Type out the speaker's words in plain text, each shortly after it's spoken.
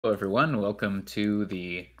Hello, everyone. Welcome to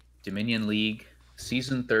the Dominion League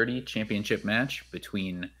Season 30 Championship match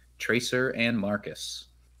between Tracer and Marcus.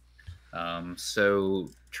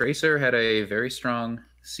 Tracer had a very strong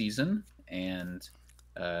season, and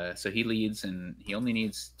so he leads, and he only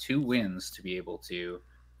needs 2 wins to be able to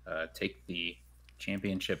take the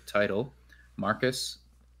championship title. Marcus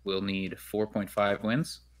will need 4.5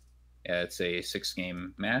 wins. It's a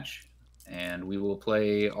 6-game match, and we will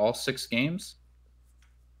play all 6 games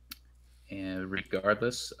and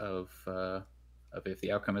regardless of if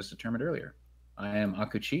the outcome is determined earlier. I am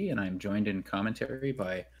Akuchi, and I'm joined in commentary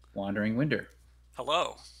by Wandering Winder.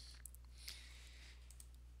 Hello.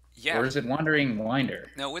 Yeah. Or is it Wandering Winder?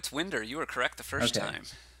 No, it's Winder. You were correct the first Okay. time.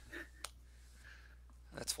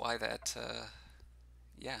 That's why that,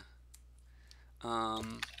 yeah.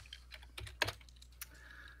 Um,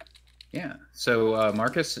 Yeah.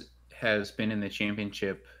 Marcus has been in the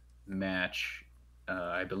championship match,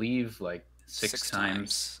 I believe, like six six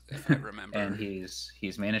times, times, if I and remember.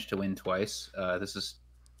 he's managed to win twice. This is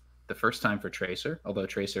the first time for Tracer, although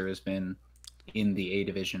Tracer has been in the A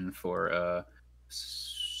division for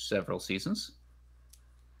several seasons.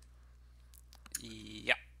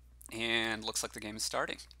 Yeah. And looks like the game is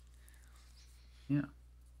starting. Yeah.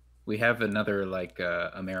 We have another like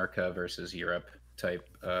America versus Europe type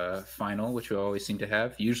final, which we always seem to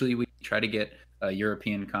have. Usually we try to get a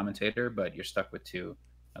European commentator, but you're stuck with 2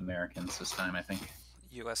 Americans this time, I think.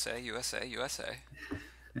 USA, USA, USA.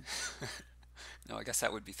 No, I guess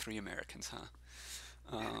that would be 3 Americans, huh?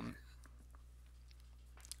 Um,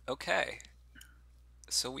 okay.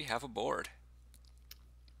 So we have a board.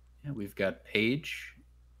 Yeah, we've got Page,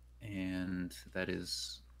 and that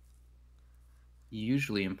is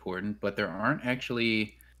usually important, but there aren't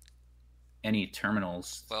actually any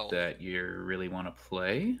terminals Well, that you really want to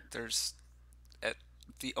play. there's at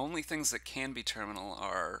the only things that can be terminal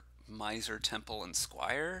are Miser, Temple, and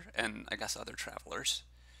Squire, and I guess other travelers.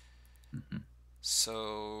 Mhm. And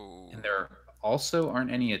So, there also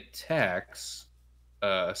aren't any attacks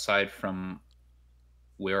aside from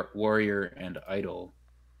Warrior and Idol.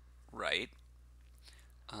 right.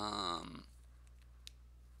 Um,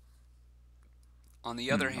 on the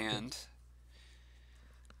other Okay. hand,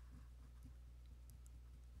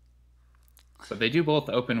 But they do both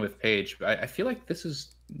open with Page. I feel like this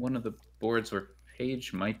is one of the boards where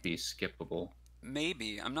Page might be skippable.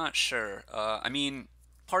 maybe I'm not sure. I mean,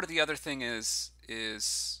 part of the other thing is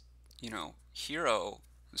Hero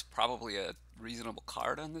is probably a reasonable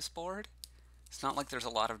card on this board. It's not like there's a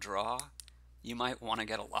lot of draw. You might want to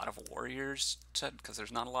get a lot of warriors because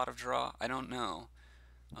there's not a lot of draw. I don't know.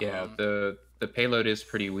 Yeah, Um, the payload is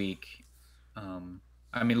pretty weak. Um,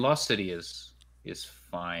 I mean, Lost City is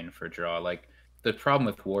fine for draw. Like the problem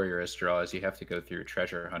with Warrior as draw is you have to go through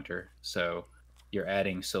Treasure Hunter, so you're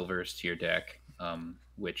adding silvers to your deck,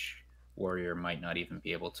 which Warrior might not even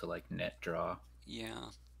be able to like net draw. yeah,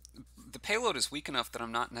 the payload is weak enough that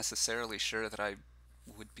I'm not necessarily sure that I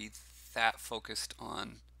would be that focused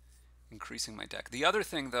on increasing my deck. The other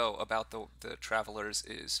thing, though, about the Travelers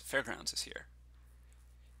is Fairgrounds is here.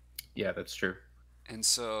 Yeah, that's true. And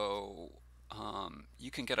so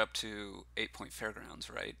you can get up to 8-point Fairgrounds,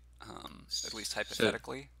 right? At least So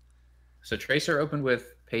hypothetically. So Tracer opened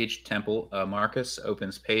with Page Temple. Marcus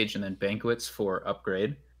opens Page and then Banquets for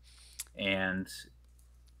upgrade. And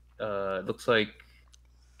it looks like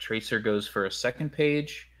Tracer goes for a second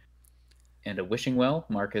page and a Wishing Well.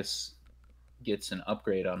 Marcus gets an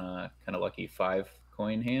upgrade on a kind of lucky 5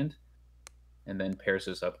 coin hand and then pairs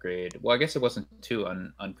his upgrade. Well, I guess it wasn't too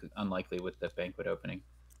unlikely with the Banquet opening.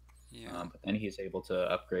 Yeah. But then he's able to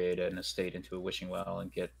upgrade an estate into a Wishing Well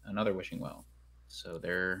and get another Wishing Well. So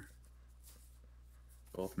they're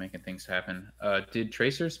both making things happen. Did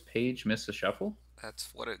Tracer's page miss a shuffle? That's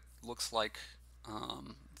what it looks like.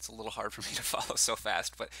 It's a little hard for me to follow so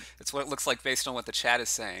fast, but it's what it looks like based on what the chat is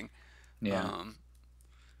saying. Yeah, Um,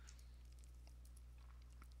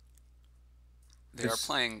 they are because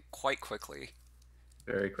playing quite quickly.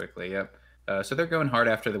 very quickly, yep. So they're going hard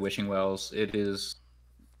after the Wishing Wells. It is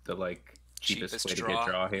the like cheapest Cheapest way to get draw.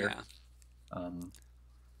 draw here. Yeah. Um,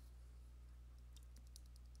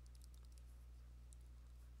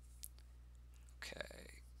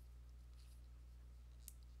 Okay.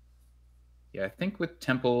 yeah, I think with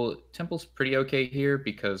Temple's pretty okay here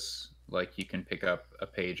because like you can pick up a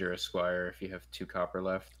page or a squire if you have 2 copper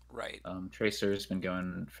left. Right. Tracer's been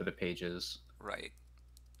going for the pages. Right.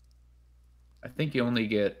 I think you only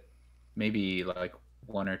get maybe like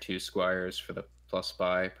 1 or 2 squires for the plus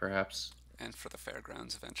buy, perhaps. And for the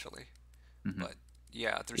fairgrounds eventually. Hmm. But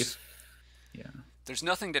yeah, If yeah, there's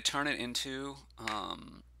nothing to turn it into.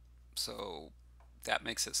 So that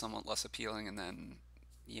makes it somewhat less appealing. And then,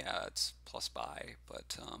 yeah, it's plus buy,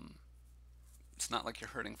 but it's not like you're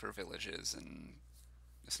hurting for villages, and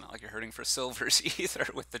it's not like you're hurting for silvers either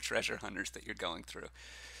with the treasure hunters that you're going through.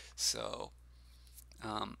 So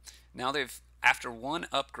um, now they've after one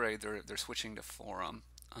upgrade, they're switching to forum.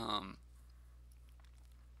 Um,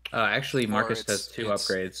 Actually, or Marcus has two it's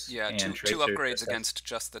upgrades, yeah, and two Tracer upgrades just has. against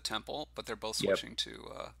just the temple, but they're both Yep. switching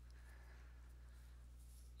to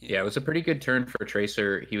Yeah, it yeah. was a pretty good turn for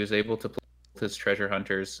Tracer. He was able to play with his treasure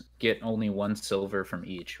hunters, get only one silver from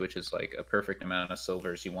each, which is like a perfect amount of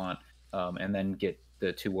silvers you want, and then get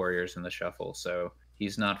the two warriors in the shuffle. So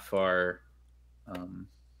he's not um,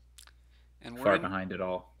 And far behind at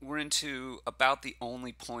all. we're into about the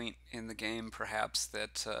only point in the game, perhaps,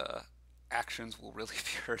 that actions will really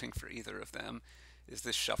be hurting for either of them, is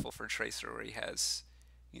this shuffle for Tracer where he has,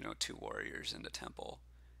 two warriors in the temple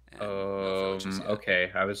and no villages yet.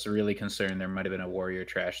 Okay, I was really concerned there might have been a warrior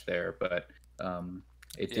trash there, but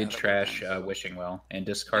it Yeah, did that would have trash been. Wishing Well and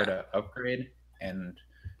discard Yeah, a upgrade, and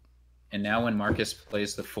now when Marcus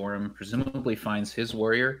plays the forum, presumably finds his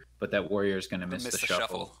warrior, but that warrior is going to but miss the miss the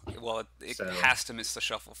shuffle. shuffle. Well, it So has to miss the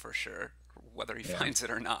shuffle for sure, whether he yeah, finds it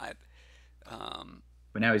or not. Um,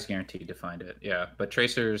 but now he's guaranteed to find it. Yeah, but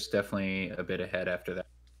Tracer's definitely a bit ahead after that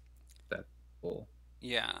pull.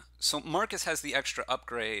 yeah. So Marcus has the extra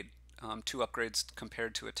upgrade, two upgrades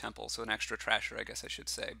compared to a temple, so an extra trasher, I guess I should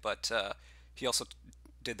say. But he also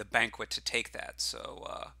did the banquet to take that,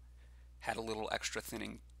 so had a little extra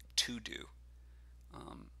thinning to do.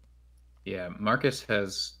 Um, Yeah, Marcus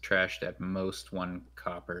has trashed at most one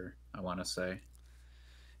copper, I want to say.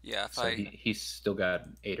 yeah, if So I he's still got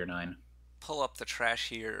 8 or 9. pull up the trash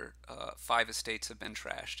here, five estates have been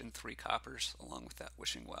trashed and three coppers, along with that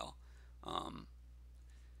wishing well. Um,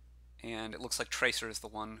 and it looks like Tracer is the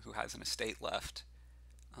one who has an estate left.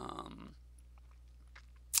 Um,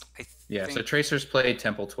 I Yeah, so think, Tracer's played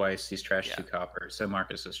Temple twice. He's trashed yeah, 2 copper. So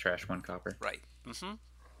Marcus has trashed 1 copper. right.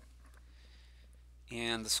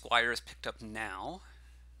 And the Squire is picked up now.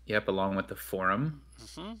 Yep, along with the Forum.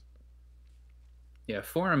 hmm Yeah,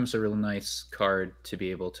 Forum's a real nice card to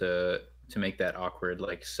be able to make that awkward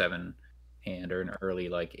like 7 hand or an early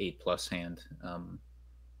like 8+ hand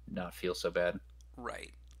not feel so bad.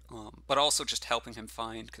 Right. But also just helping him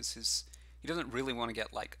find, because he doesn't really want to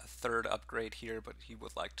get like a third upgrade here, but he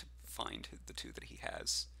would like to find the two that he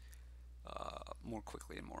has more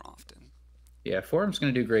quickly and more often. Yeah, Forum's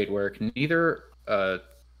going to do great work. Neither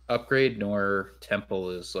upgrade nor Temple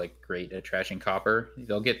is like great at trashing copper.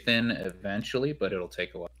 They'll get thin eventually, but it'll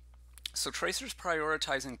take a while. So Tracer's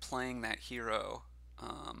prioritizing playing that hero,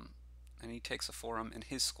 um, and he takes a forum in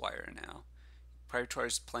his Squire now.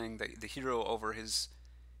 Prioritizes playing the hero over his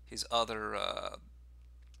other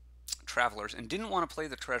travelers, and didn't want to play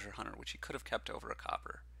the treasure hunter, which he could have kept over a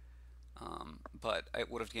copper. But it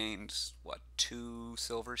would have gained, what, two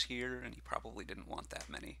silvers here, and he probably didn't want that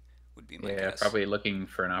many, would be my Yeah, guess. probably looking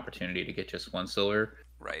for an opportunity to get just 1 silver.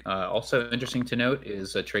 Right. Also interesting to note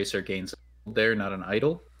is a Tracer gains there, not an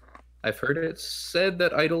idol. I've heard it said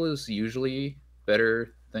that idol is usually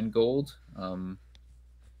better than gold.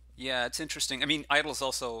 Yeah, it's interesting. I mean, idol's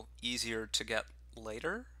also easier to get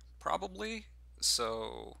later, probably.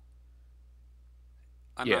 So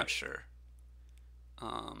I'm Yeah, not sure.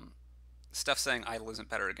 Um, Steph saying idol isn't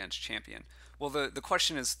better against champion. Well, the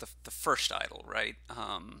question is the first idol, right?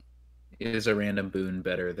 is a random boon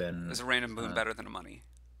better Is than? a random boon Uh, better than a money?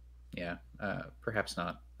 yeah, perhaps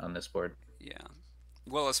not on this board. Yeah.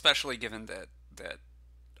 Well, especially given that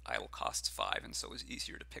idol costs five, and so is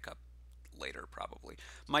easier to pick up later, probably.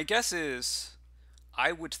 My guess is,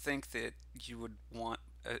 I would think that you would want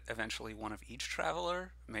eventually one of each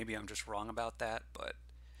traveler. Maybe I'm just wrong about that, but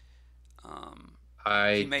um,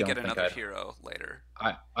 he I may get don't think another I'd. hero later.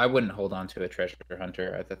 I wouldn't hold on to a treasure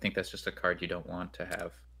hunter. I think that's just a card you don't want to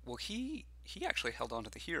have. Well, he actually held on to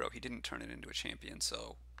the hero. He didn't turn it into a champion,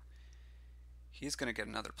 so he's going to get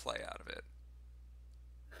another play out of it.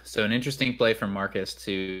 So an interesting play from Marcus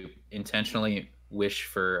to intentionally wish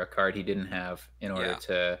for a card he didn't have in order Yeah,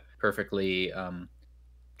 to perfectly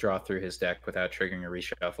draw through his deck without triggering a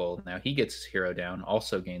reshuffle. Now he gets hero down,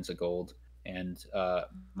 also gains a gold, and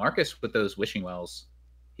Marcus with those wishing wells,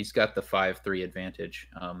 he's got the 5-3 advantage,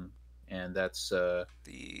 and that's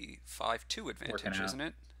the 5-2 working advantage, out. isn't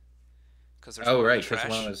it? Because there's Oh one in the right, because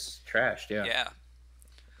one trash. was trashed, yeah. Yeah,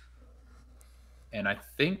 And I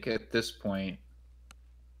think at this point,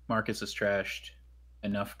 Marcus has trashed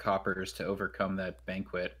enough coppers to overcome that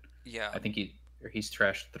banquet. yeah. I think he's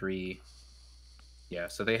trashed 3. Yeah,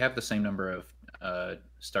 so they have the same number of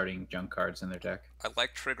starting junk cards in their deck. I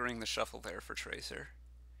like triggering the shuffle there for Tracer.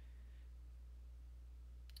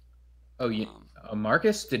 Oh, Um,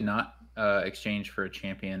 Marcus did not exchange for a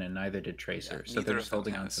champion, and neither did yeah, Tracer. So they're neither of just them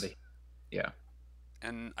holding on to has. the. Yeah,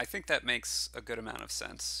 And I think that makes a good amount of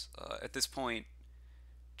sense. At this point,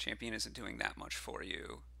 champion isn't doing that much for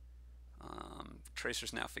you.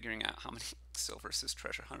 Tracer's now figuring out how many silvers his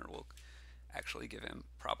treasure hunter will actually give him,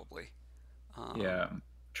 probably. Um, yeah.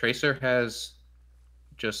 Tracer has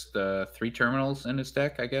just three terminals in his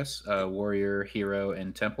deck, I guess. Warrior, Hero,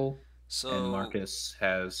 and Temple. And so Marcus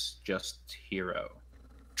has just Hero.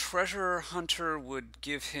 treasure hunter would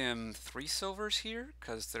give him 3 silvers here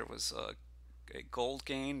because there was a gold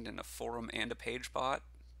gained and a forum and a page bot.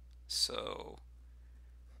 So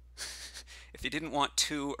if he didn't want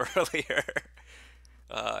 2 earlier,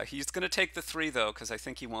 he's going to take the 3 though because I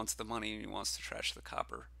think he wants the money and he wants to trash the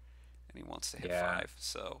copper and he wants to hit Yeah. 5.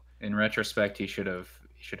 So In retrospect, he should have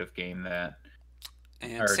gained that,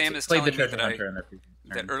 and or Sam is played the telling me treasure hunter in the previous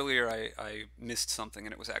that turn. earlier I missed something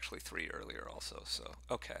and it was actually 3 earlier also. So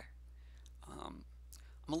okay. Um,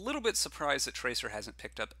 I'm a little bit surprised that Tracer hasn't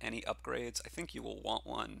picked up any upgrades. I think you will want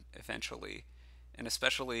one eventually, and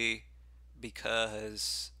especially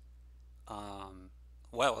because, um,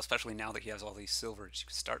 well, especially now that he has all these silvers, you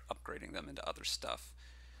can start upgrading them into other stuff.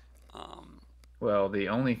 Um, Well, the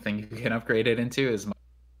only thing you can upgrade it into is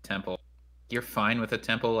Temple. You're fine with a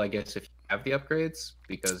Temple, I guess, if you have the upgrades,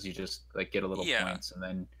 because you just like get a little yeah, points and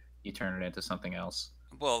then you turn it into something else.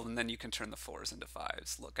 well, and then you can turn the 4s into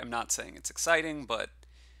 5s. Look, I'm not saying it's exciting, but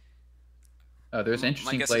There's an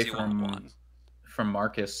my interesting guess play is you want from one.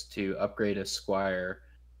 Marcus to upgrade a Squire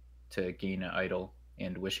to gain an Idol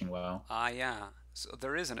and Wishing Well. Ah, yeah. So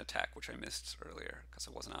there is an attack which I missed earlier because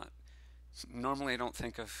I was not. Normally, I don't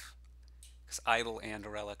think of because idol and a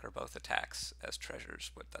relic are both attacks as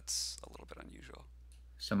treasures, but that's a little bit unusual.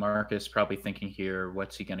 So Marcus probably thinking here,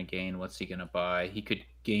 what's he gonna gain? What's he gonna buy? He could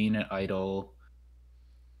gain an Idol,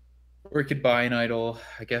 or he could buy an Idol.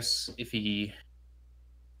 I guess if he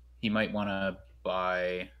might want to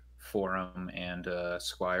buy Forum and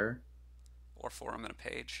Squire. Or forum and a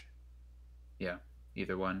page. Yeah,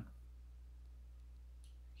 either one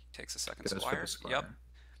He takes a second goes for the squire. Yep. Squire.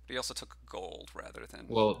 But he also took gold rather than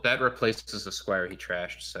Well, that replaces the Squire he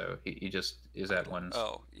trashed, so he just is at idle. ones.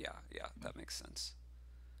 Oh, yeah, yeah, that makes sense.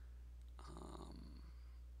 Um,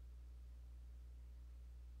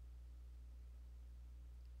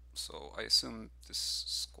 so I assume this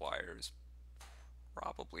squire is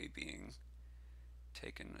probably being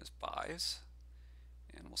taken as buys,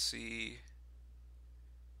 and we'll see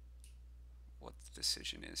what the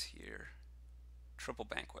decision is here. Triple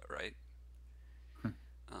banquet, right?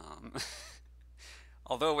 Um,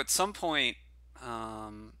 although at some point,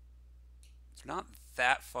 um, they're not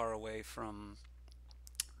that far away from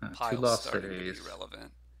Two piles lost starting to be cities.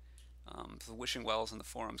 relevant. The wishing wells and the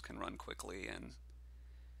forums can run quickly, and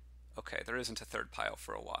okay, there isn't a third pile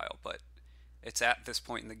for a while, but it's at this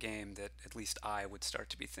point in the game that at least I would start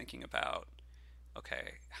to be thinking about,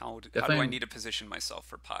 okay, how do I Definitely, need to position myself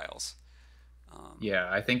for piles? Um, yeah.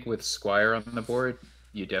 I think with Squire on the board,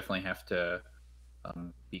 you definitely have to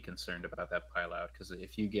be concerned about that pile out, because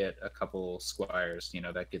if you get a couple Squires,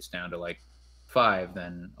 that gets down to like five.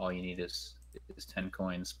 Then all you need is 10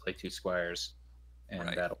 coins, play two Squires, and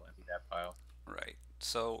right, that'll empty that pile. right.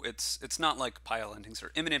 So it's not like pile endings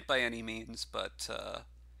are imminent by any means, but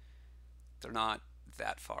they're not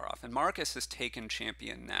that far off. And Marcus has taken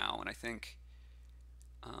champion now, and I think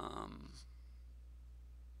um,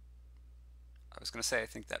 I was going to say I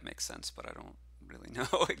think that makes sense, but I don't really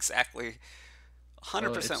know exactly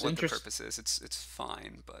Well, 100% it's what the interesting. purpose is. It's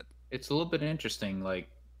fine, but It's a little bit interesting. Like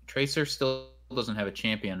Tracer still doesn't have a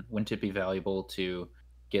champion. Wouldn't it be valuable to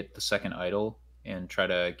get the second idol and try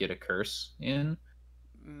to get a curse in?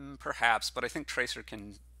 perhaps. But I think Tracer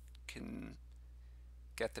can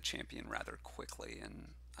get the champion rather quickly,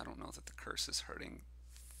 and I don't know that the curse is hurting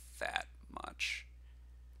that much.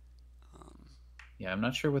 Um, Yeah, I'm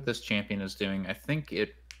not sure what this champion is doing. I think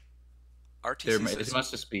RTC it says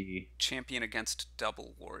must just be. champion against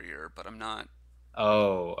double warrior, but I'm not.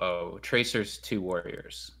 Oh, Tracer's two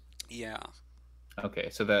warriors. Yeah, Okay,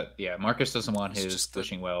 so that, yeah, Marcus doesn't want it's his just the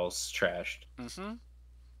wishing wells trashed. mm-hmm,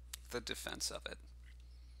 the defense of it.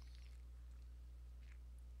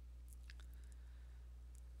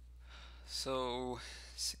 So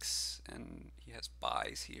 6, and he has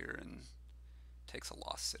buys here and takes a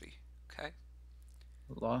lost city. Okay,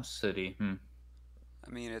 Lost City. Hmm. I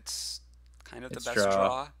mean it's kind of the It's best draw.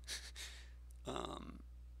 draw. Um,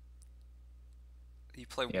 you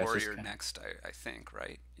play Yeah, it's just warrior kind of. next, I think,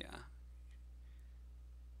 right? Yeah.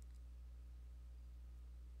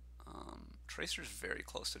 Tracer's very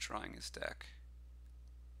close to drawing his deck.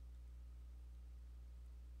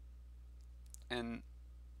 then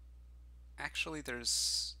actually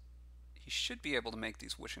there's he should be able to make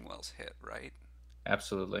these wishing wells hit, right?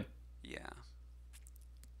 Absolutely. Yeah.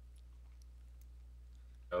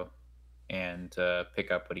 So, and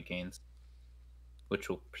pick up what he gains, which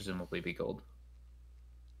will presumably be gold.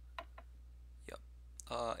 Yep.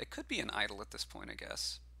 It could be an idle at this point, I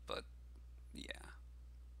guess, but yeah.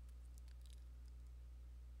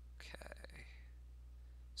 Okay.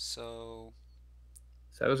 So,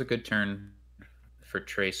 So that was a good turn for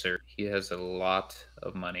Tracer. He has a lot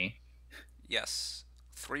of money, yes,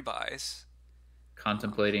 three buys.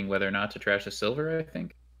 Um, contemplating whether or not to trash a silver, I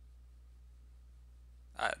think.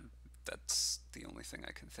 I, that's the only thing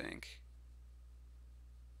I can think.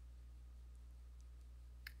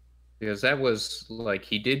 Because that was like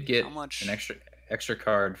he did How get an much? extra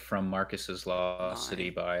card from Marcus's Lost City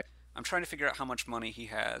Nine. by. I'm trying to figure out how much money he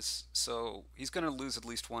has. So he's going to lose at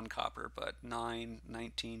least one copper, but 9,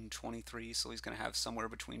 19, 23. So he's going to have somewhere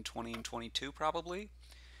between 20 and 22 probably.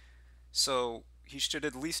 So he should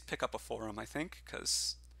at least pick up a forum, I think,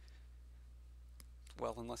 because,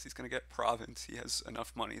 well, unless he's going to get province, he has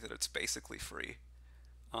enough money that it's basically free.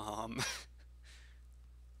 Um,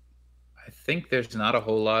 I think there's not a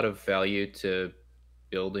whole lot of value to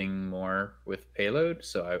building more with payload,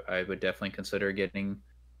 so I would definitely consider getting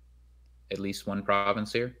at least one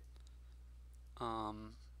province here.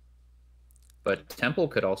 um, But Temple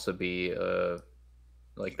could also be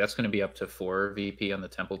like you, that's going to be up to 4 VP on the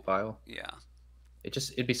Temple pile. yeah.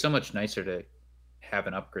 It'd be so much nicer to have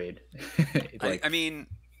an upgrade, I like mean,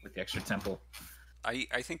 with the extra Temple.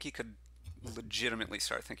 I think he could legitimately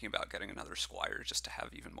start thinking about getting another squire just to have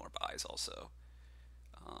even more buys also.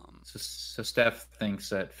 So Steph thinks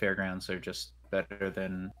that fairgrounds are just better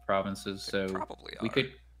than provinces. They So probably we are.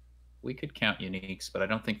 could we could count uniques, but I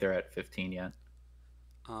don't think they're at 15 yet.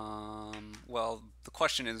 Well, the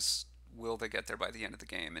question is, will they get there by the end of the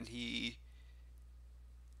game? And he,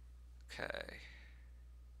 okay.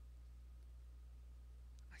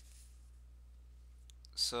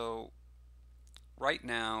 So right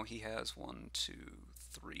now he has one, two,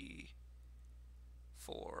 three,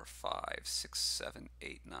 four, five, six, seven,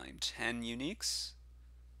 eight, nine, 10 uniques.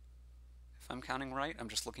 If I'm counting right, I'm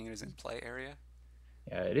just looking at his in play area.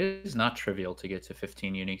 Yeah, it is not trivial to get to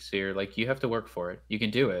 15 uniques here. Like you have to work for it. You can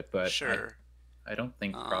do it, but Sure. I don't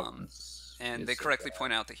think Um, province and is they so correctly bad.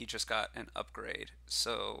 point out that he just got an upgrade.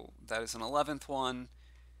 So that is an 11th one.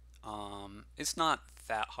 It's not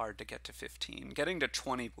that hard to get to 15. Getting to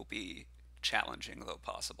 20 will be challenging, though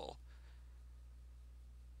possible.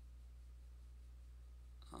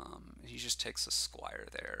 He just takes a squire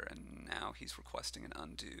there, and now he's requesting an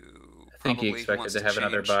undo. I think he Probably he expected wants to to have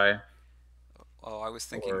another change. buy, Oh, I was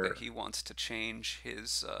thinking that or he wants to change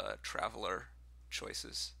his traveler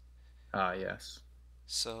choices. yes.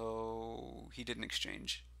 So he didn't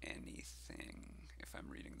exchange anything, if I'm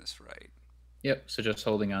reading this right. Yep. So just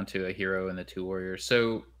holding on to a hero and the two warriors.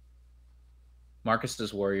 So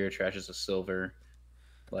Marcus's warrior trashes a silver.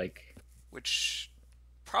 Like Which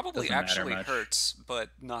probably doesn't matter actually much. hurts, but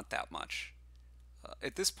not that much.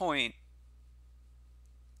 At this point,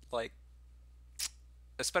 like,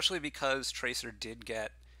 especially because Tracer did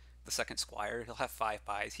get the second Squire, he'll have five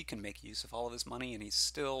buys. He can make use of all of his money, and he's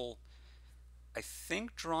still, I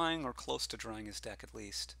think, drawing or close to drawing his deck at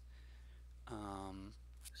least. Um,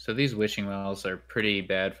 So these wishing wells are pretty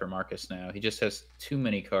bad for Marcus now. He just has too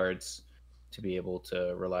many cards to be able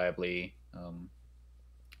to reliably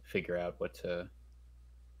figure out what to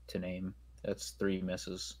name. That's three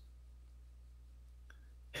misses.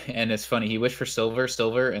 And it's funny. He wished for silver,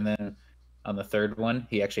 silver, and then on the third one,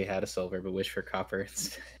 he actually had a silver, but wished for copper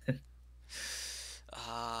instead.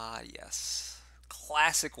 yes.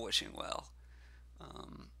 Classic wishing well.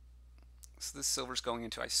 Um, so this silver's going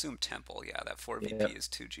into, I assume, Temple. Yeah, that 4 VP Yep. is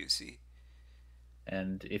too juicy.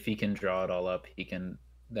 And if he can draw it all up, he can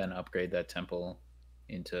then upgrade that temple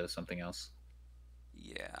into something else.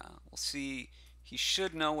 Yeah, we'll see. He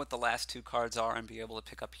should know what the last two cards are and be able to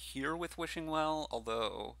pick up here with Wishing Well,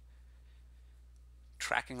 although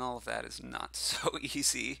tracking all of that is not so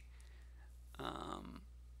easy. Um,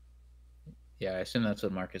 Yeah, I assume that's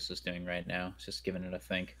what Marcus is doing right now. He's just giving it a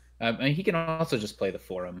think. And he can also just play the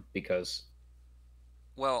forum because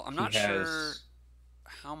well, I'm he not sure has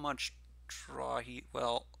how much draw he.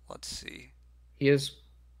 Well, let's see. he has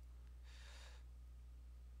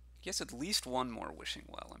He has at least one more Wishing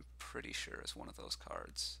Well, I'm pretty sure, is one of those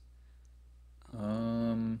cards.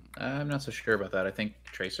 I'm not so sure about that. I think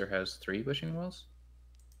Tracer has three wishing wells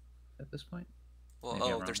at this point. Well,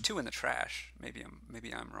 Maybe I'm oh, there's wrong. two in the trash. Maybe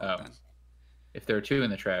I'm wrong Oh, then. if there are two in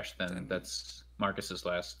the trash, then Then that's Marcus's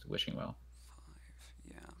last wishing well.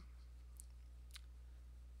 5, yeah.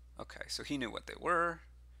 Okay, so he knew what they were.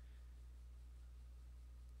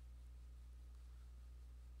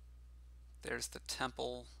 There's the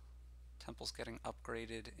temple. Temple's getting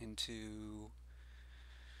upgraded into.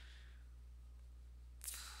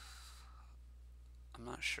 I'm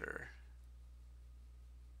not sure.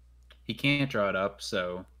 He can't draw it up,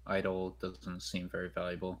 so idle doesn't seem very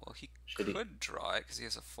valuable. Well, he Should he? could draw it because he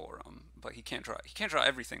has a forum, but he can't draw. He can't draw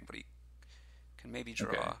everything, but he can maybe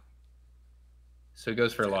Okay. draw So he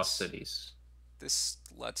goes for Lost this. Cities. This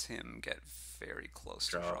lets him get very close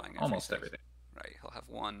to Draw drawing almost everything. everything. Right, he'll have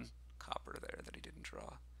one copper there that he didn't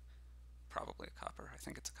draw. Probably a copper. I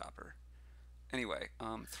think it's a copper. Anyway,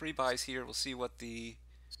 3 buys here. We'll see what the.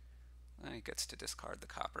 He gets to discard the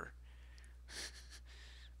copper.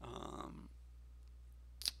 Um,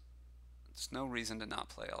 there's no reason to not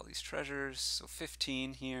play all these treasures. So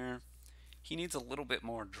 15 here. He needs a little bit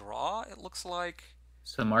more draw, it looks like.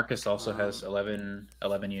 So Marcus also has Um, 11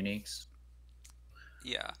 uniques.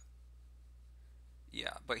 yeah,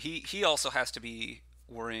 yeah, but he also has to be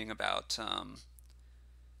worrying about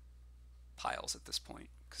piles at this point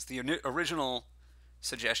because the original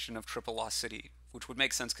suggestion of triple lost city, which would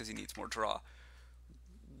make sense because he needs more draw,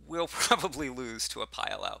 will probably lose to a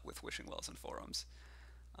pile out with wishing wells and forums.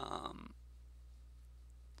 Um,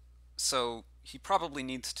 so he probably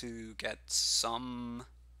needs to get some.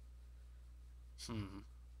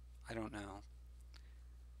 I don't know.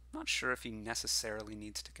 I'm not sure if he necessarily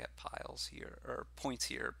needs to get piles here or points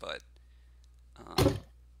here, but um,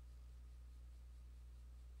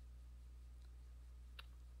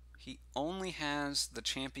 he only has the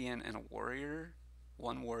champion and a warrior,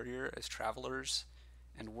 one warrior as travelers.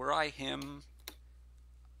 And were I him,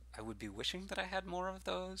 I would be wishing that I had more of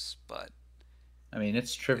those, but I mean,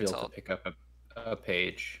 it's it's trivial to all, pick up a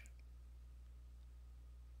page.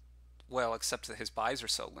 well, except that his buys are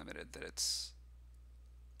so limited that it's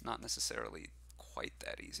not necessarily quite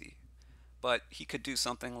that easy. But he could do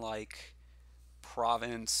something like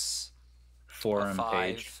province, a Forum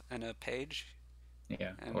page. 5, and a page.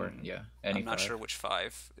 Yeah, or And yeah, any I'm not sure five. which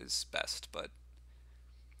 5 is best, but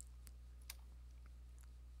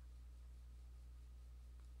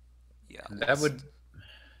yeah, That let's. would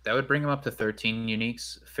that would bring him up to 13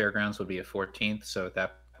 uniques. Fairgrounds would be a 14th. So at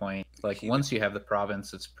that point, like He would. once you have the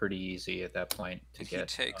province, it's pretty easy at that point to He get.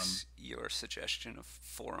 takes your suggestion of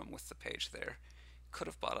forum with the page there. Could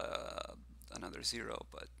have bought another 0,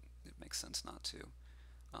 but it makes sense not to.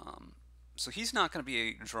 Um, so he's not going to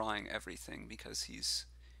be drawing everything because he's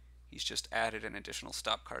just added an additional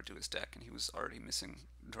stop card to his deck, and he was already missing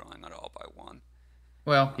drawing it all by one.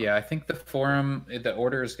 Well, yeah, Um, I think the forum, the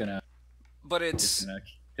order but is it's gonna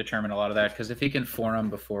determine a lot of that because if he can forum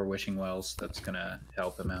before wishing wells, that's gonna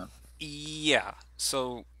help him out. yeah,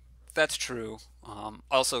 so that's true.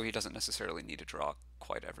 Also, he doesn't necessarily need to draw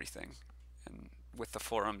quite everything, and with the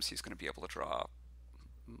forums, he's going to be able to draw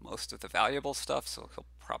most of the valuable stuff, so he'll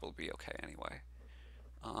probably be okay anyway.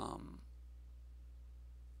 Um,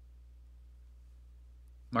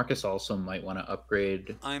 Marcus also might want to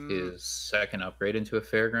upgrade I'm his second upgrade into a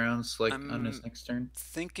fairgrounds like on his I'm next turn.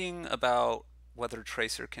 thinking about whether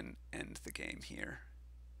Tracer can end the game here.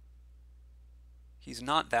 He's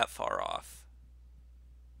not that far off.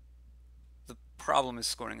 The problem is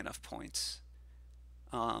scoring enough points.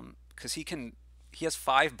 Because he has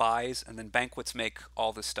 5 buys, and then banquets make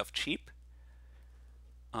all this stuff cheap.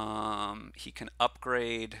 He can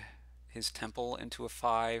upgrade his temple into a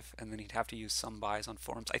 5, and then he'd have to use some buys on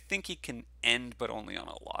forums. I think he can end, but only on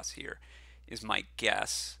a loss here, is my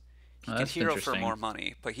guess. He Oh, can that's hero for interesting. more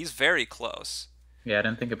money, but he's very close. Yeah, I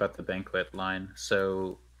didn't think about the banquet line.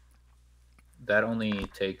 So that only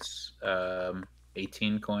takes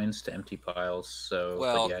 18 coins to empty piles. So,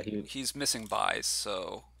 but Well, yeah, he he's missing buys,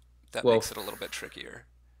 so that well, makes it a little bit trickier.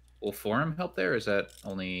 will forum help there? Or is that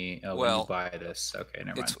only when you Well, buy this? Okay,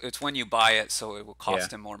 never mind. it's when you buy it, so it will Yeah,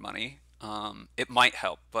 cost him more money. It might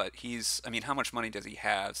help, but I mean, how much money does he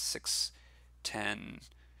have? 6, 10,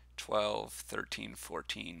 12, 13,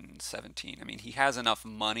 14, 17. I mean, he has enough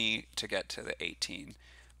money to get to the 18,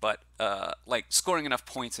 but like scoring enough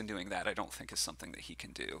points and doing that, I don't think is something that he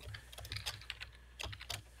can do.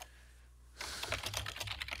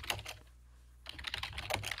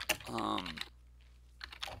 Um,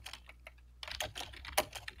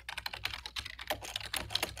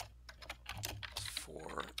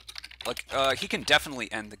 for like he can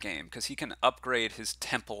definitely end the game because he can upgrade his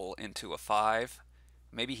temple into a 5.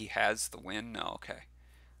 Maybe he has the win. No, okay.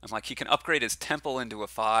 I'm like he can upgrade his temple into a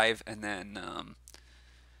 5, and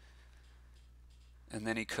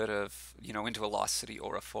then he could have into a lost city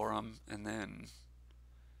or a forum, and then.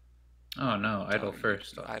 oh no, idle Oh, you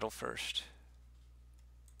first. idle first.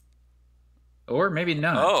 Or maybe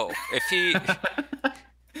not. Oh, if he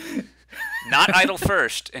not idle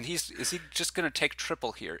first, and is he just gonna take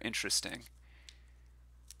triple here? Interesting.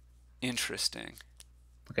 Interesting.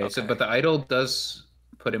 Okay, so but Okay. the idol does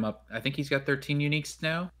put him up. I think he's got 13 uniques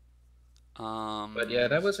now. But yeah, Um,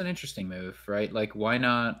 that was an interesting move, right? Like why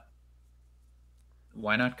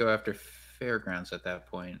not go after Fairgrounds at that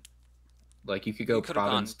point? Like you could he go could have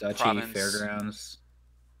gone Province, Duchy, province. Fairgrounds.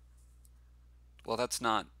 Well, that's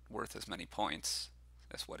not worth as many points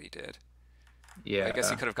as what he did. I guess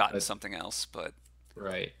he Yeah, could have gotten but something else, but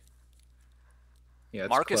right. Yeah,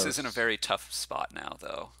 it's Marcus is in a close. very tough spot now,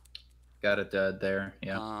 though. Got a dud there.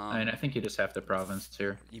 Yeah. I mean, I Um, think you just have to Province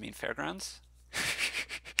here. you mean Fairgrounds?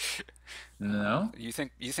 No? You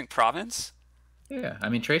think Province? Yeah. I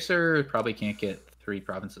mean, Tracer probably can't get three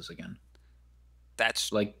provinces again.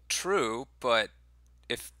 That's Like, true, but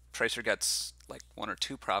if Tracer gets like one or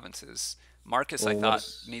two provinces, Marcus I well, thought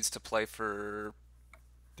what's needs to play for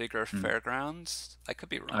bigger hmm. fairgrounds. I could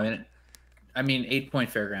be I wrong. mean, I mean, 8 point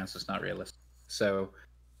Fairgrounds is not realistic. So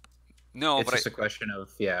No, it's but just a question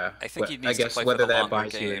of yeah. I think he What I needs to guess play for whether the that longer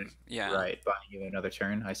buys you game. Yeah. buying you another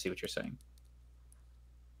turn. I see what you're saying.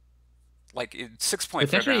 Like 6 point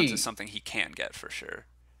fairgrounds is Potentially, something he can get for sure.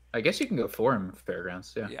 I guess you can go Forum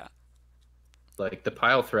Fairgrounds. Yeah. Yeah. Like the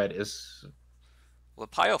pile threat is Well,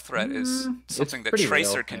 the pile threat is it's something that pretty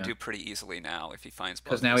Tracer real. can Yeah. do pretty easily now if he finds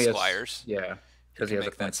Because both of now his he has squires. yeah. He Because he can has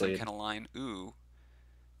a make that points some lead. kind of line. Ooh.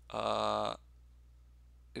 Uh,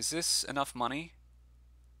 is this enough money?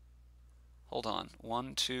 Hold on.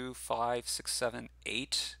 One, two, five, six, seven,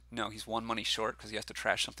 eight. No, he's one money short because he has to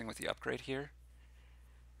trash something with the upgrade here.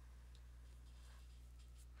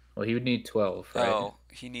 Well, he would need 12, right? Oh,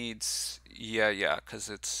 he needs. Yeah, yeah, because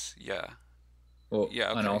it's. Yeah. Well,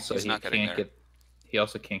 Yeah, and okay. also He's not getting there. he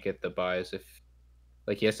also can't get the buys if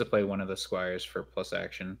like he has to play one of the squires for plus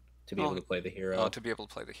action to be able Oh, to play the oh, hero. to be able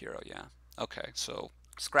to play the hero, yeah. Okay, so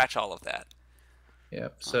scratch all of that.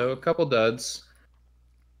 Yep. So a Um, couple duds.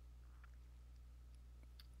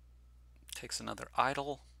 takes another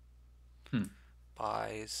idol, Hmm.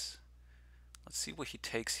 buys. Let's see what he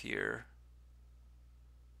takes here.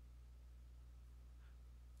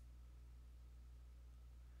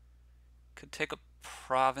 Could take a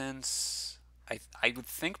province. I would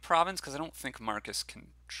think province because I don't think Marcus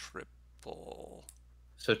can triple.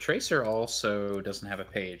 So Tracer also doesn't have a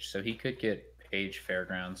page, so he could get page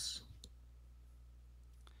Fairgrounds.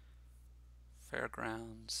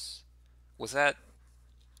 Fairgrounds. Was that?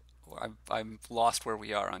 I'm lost where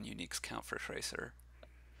we are on uniques count for Tracer.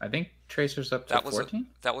 I think Tracer's up to That was a 14.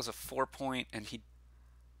 that was a 4 point, and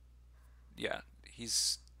yeah,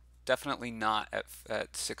 he's definitely not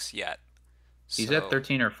at 6 yet. He's at So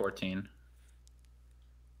 13 or 14.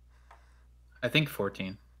 I think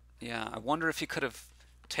 14. yeah, I wonder if he could have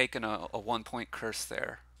taken a 1 point curse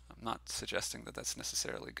there. I'm not suggesting that that's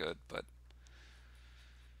necessarily good, but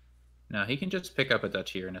No, he can just pick up a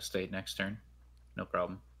duchy or an estate next turn. No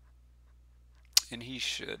problem. and he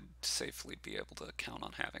should safely be able to count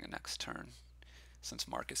on having a next turn since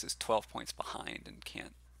Marcus is 12 points behind and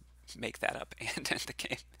can't make that up and end the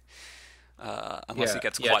game. Unless he Yeah,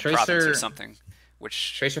 gets yeah. quad province or something,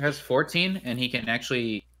 which Tracer has 14, and he can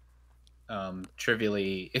actually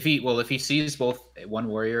trivially if he sees both one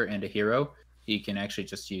warrior and a hero, he can actually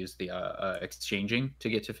just use the exchanging to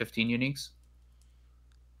get to 15 uniques.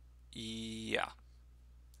 yeah,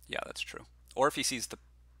 yeah, that's true. Or if he sees the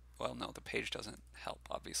well, no, the page doesn't help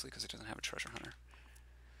obviously because it doesn't have a treasure hunter.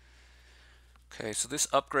 Okay, so this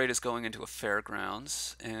upgrade is going into a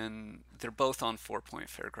fairgrounds, and they're both on 4 point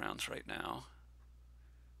fairgrounds right now.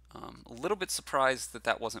 A little bit surprised that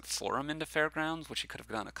that wasn't forum into fairgrounds, which he could have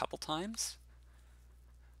done a couple times.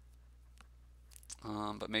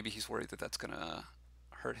 But maybe he's worried that that's going to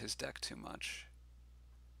hurt his deck too much.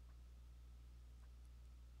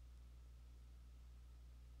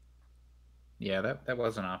 Yeah, that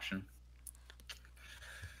was an option.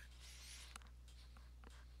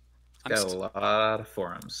 It's I'm got a st- lot of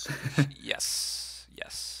forums. yes,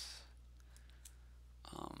 yes.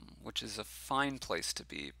 Which is a fine place to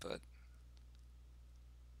be, but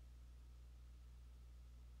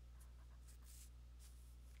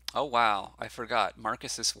oh wow, I forgot.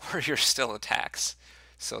 Marcus's warrior still attacks,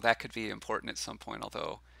 so that could be important at some point.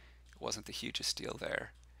 Although it wasn't the hugest deal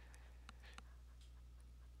there.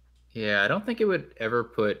 Yeah, I don't think it would ever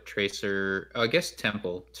put Tracer. Oh, I guess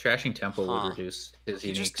Temple. Trashing Temple would Huh. reduce his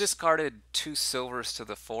He just uniques. discarded 2 silvers to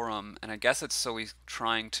the forum, and I guess it's so he's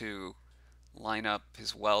trying to line up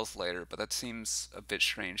his wells later, but that seems a bit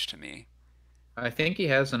strange to me. I think he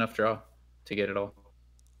has enough draw to get it all.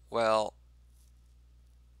 Well,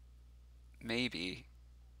 maybe.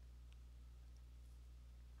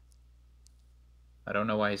 I don't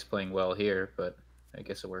know why he's playing well here, but I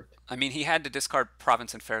guess it worked. I mean, he had to discard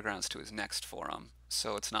Province and Fairgrounds to his next forum,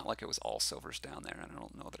 so it's not like it was all silvers down there. I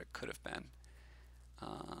don't know that it could have been.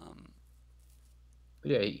 Um,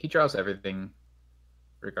 But yeah, he draws everything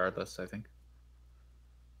regardless, I think.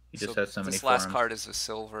 He just so has so many this last forums. card is a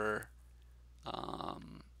silver.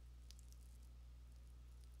 Um,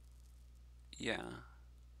 yeah,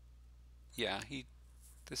 yeah.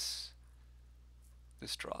 This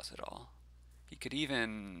this draws it all. He could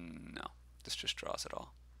even no. This just draws it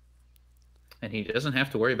all. And he doesn't have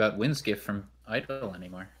to worry about Wind's Gift from Idle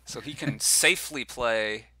anymore. So he can safely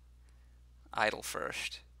play idle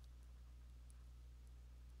first,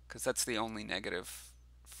 because that's the only negative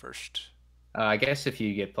first. I guess if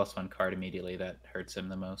you get +1 card immediately, that hurts him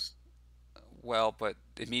the most. Well, but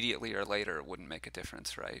immediately or later it wouldn't make a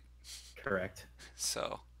difference, right? Correct.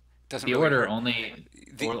 So it doesn't The really order hurt. only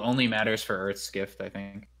The matters for Earth's Gift, I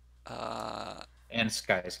think, uh and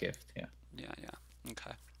Sky's Gift. Yeah. yeah.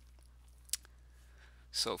 Okay.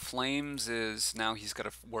 So Flames is now he's got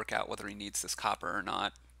to work out whether he needs this copper or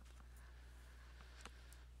not.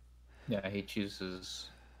 Yeah, he chooses.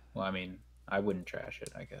 Well, I mean, I wouldn't trash it,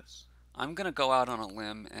 I guess. I'm gonna go out on a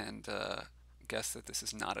limb and guess that this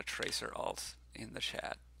is not a tracer alt in the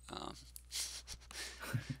chat. Um,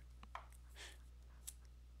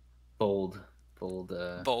 Bold, bold.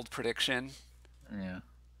 Bold prediction. Yeah.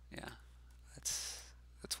 Yeah,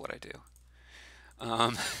 that's what I do.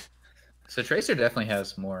 Um, So Tracer definitely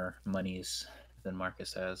has more monies than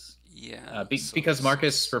Marcus has. yeah. So Because this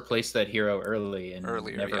Marcus is replaced that hero early and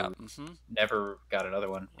earlier. Yeah. never got another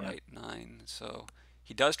one. Yeah. Right. 9. So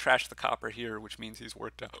he does trash the copper here, which means he's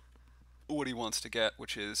worked out what he wants to get,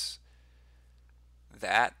 which is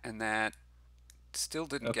that, and that still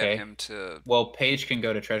didn't get Okay. him to. Well, Paige can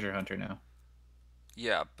go to Treasure Hunter now.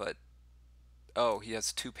 Yeah, but oh, he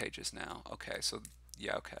has 2 pages now. Okay, so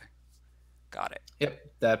yeah, okay, got it.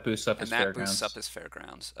 Yep, that boosts up And his that boosts up fairgrounds. his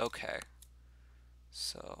fairgrounds. Okay,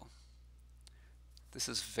 so this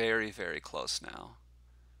is very, very close now.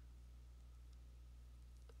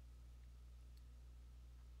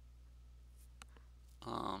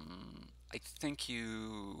 I think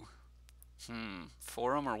you,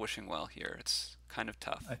 Forum or Wishing Well here. It's kind of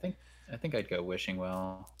tough. I think I'd go Wishing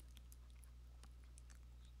Well.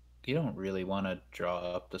 You don't really want to draw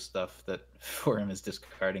up the stuff that Forum is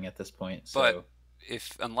discarding at this point. But So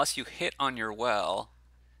if unless you hit on your well,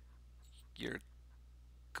 you're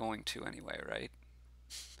going to anyway, right?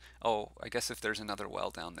 Oh, I guess if there's another well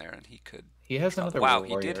down there and he could he has draw. another Wow,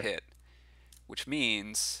 he did warrior. hit, which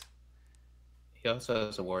means He also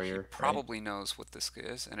has a he warrior, right? probably knows what this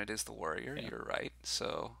is, and it is the warrior. Yeah. You're right.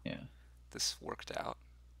 So Yeah. this worked out.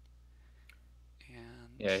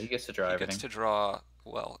 And Yeah, he gets to draw he gets everything. to draw,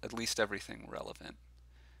 well, at least everything relevant.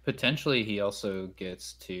 Potentially, he also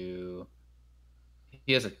gets to.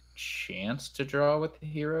 He has a chance to draw with the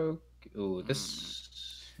hero. Ooh, Hmm.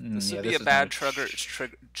 this. This would Yeah, be a this is not bad a.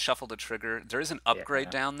 shuffle to trigger. There is an upgrade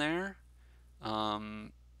Yeah. down there.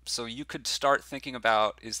 Um, so you could start thinking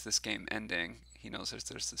about, is this game ending? He knows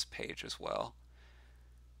there's this page as well.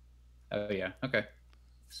 Oh yeah. Okay.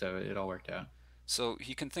 So it all worked out. So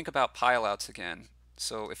he can think about pileouts again.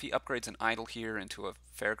 So if he upgrades an idle here into a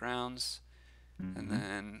fairgrounds, and Hmm.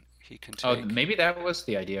 then he can Oh, take. maybe that was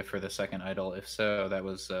the idea for the second idol. If so, that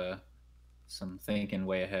was some thinking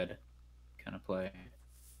way ahead kind of play.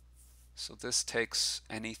 So this takes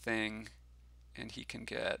anything, and he can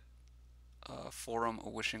get a forum, a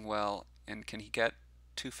wishing well, and can he get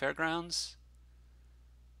 2 fairgrounds?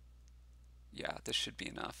 Yeah, this should be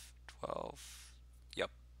enough. 12.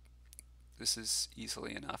 Yep, this is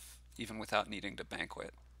easily enough, even without needing to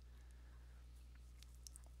banquet.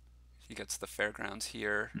 He gets the fairgrounds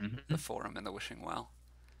here, the Hmm. forum, and the wishing well.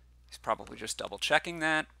 He's probably just double checking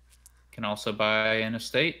that. Can also buy an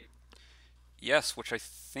estate. Yes, which I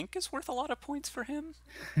think is worth a lot of points for him.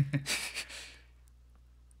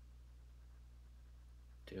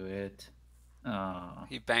 Do it. Oh.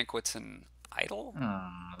 He banquets an idol?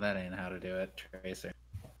 Oh, that ain't how to do it, Tracer.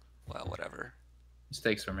 Well, whatever.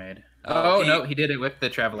 Mistakes were made. Oh, Oh no, he did it with the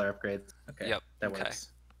traveler upgrades. Okay, Yep, that okay.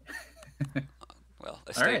 works. Well,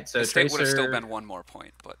 All right, so estate would have still Tracer been 1 more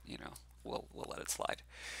point, but we'll let it slide.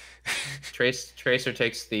 Tracer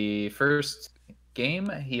takes the first game.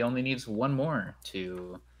 He only needs one more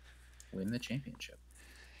to win the championship.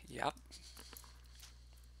 Yep.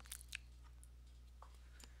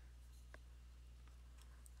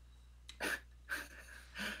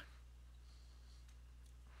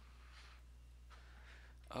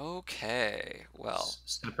 Okay. Well,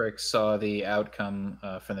 Steprick saw the outcome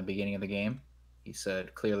from the beginning of the game. He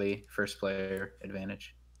said clearly first player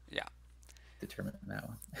advantage. yeah. determine that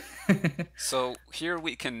one. So here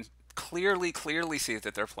we can clearly see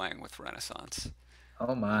that they're playing with Renaissance.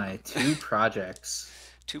 Oh my, Um, two projects.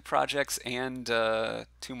 two projects and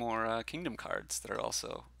two more Kingdom cards that are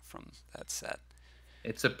also from that set.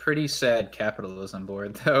 It's a pretty sad capitalism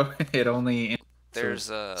board, though. It only ends with There's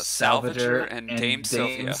Salvager Salvager and Dame and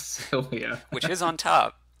Dame Sylvia, Sylvia. which is on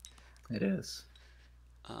top. It is.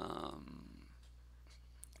 Um,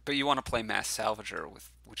 but you want to play Mass Salvager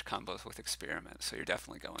with which combos with Experiment, so you're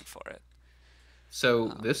definitely going for it. So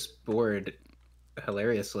Um, this board,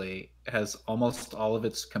 hilariously, has almost all of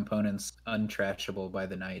its components untrashable by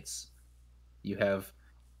the knights. You have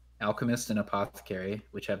Alchemist and Apothecary,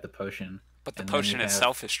 which have the potion, but the and then you potion have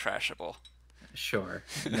itself is trashable. Sure,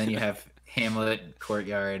 and then you have Hamlet,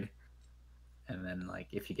 Courtyard, and then like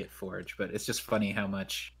if you get Forge. But it's just funny how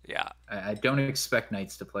much Yeah, I don't expect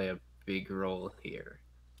knights to play a big role here.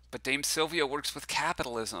 but Dame Sylvia works with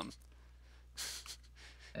capitalism.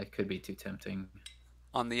 It could be too tempting.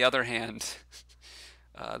 On the other hand,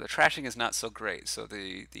 the trashing is not so great. So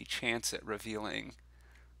the chance at revealing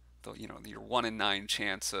the your 1 in 9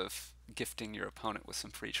 chance of gifting your opponent with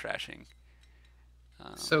some free trashing.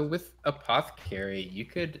 So Um, with Apothecary, you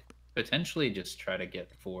could potentially just try to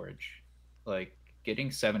get Forge. Like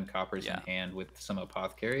getting 7 coppers in yeah, hand with some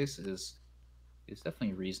Apothecaries is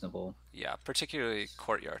definitely reasonable. yeah. Particularly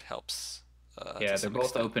Courtyard helps to Yeah, they're some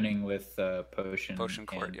both extent. opening with Potion Potion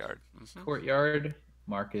and Courtyard. Courtyard.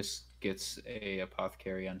 Marcus gets a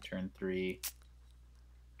Apothecary on turn 3.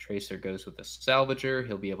 Tracer goes with a Salvager.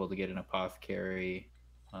 He'll be able to get an Apothecary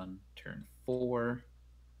on turn 4.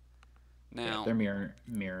 Yeah, Now they're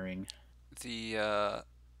mirroring. the uh,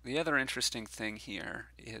 the other interesting thing here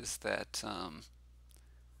is that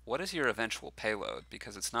what is your eventual payload?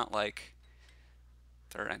 Because it's not like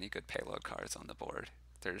there are any good payload cards on the board.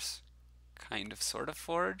 There's kind of sort of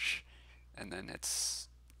Forge, and then it's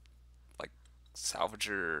like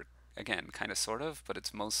Salvager again, kind of sort of, but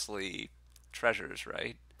it's mostly treasures,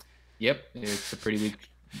 right? Yep, it's a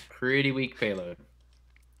pretty weak payload.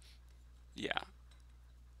 Yeah.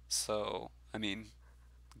 So, I mean,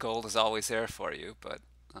 gold is always there for you, but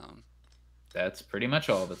um, That's pretty much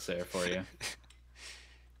all that's there for you.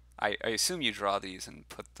 I assume you draw these and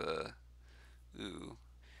put the. Ooh.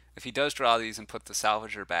 If he does draw these and put the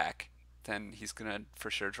Salvager back, then he's gonna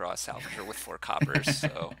for sure draw a Salvager with 4 coppers.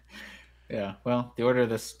 So, Yeah, well, the order of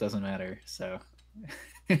this doesn't matter, so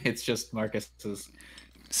it's just Marcus's,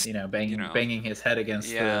 you know, banging his head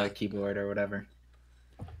against yeah. the keyboard or whatever.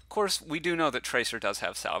 Of course, we do know that Tracer does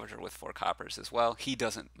have Salvager with 4 coppers as well. He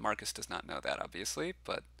doesn't. Marcus does not know that, obviously,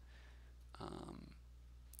 but um,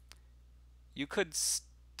 you could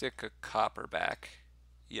stick a copper back,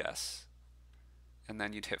 yes, and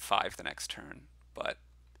then you'd hit 5 the next turn. But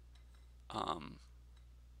um,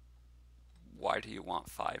 why do you want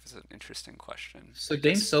 5 is an interesting question. So I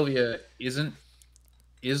Dame guess. Sylvia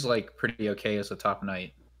is like pretty okay as a top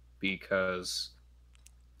knight because,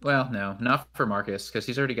 well, no, not for Marcus because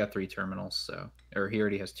he's already got 3 terminals, so or he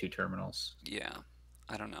already has 2 terminals. Yeah,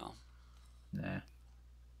 I don't know. Nah.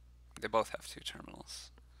 They both have 2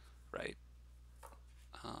 terminals, right?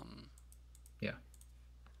 Um, Yeah.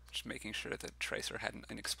 just making sure that Tracer hadn't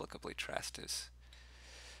inexplicably trashed his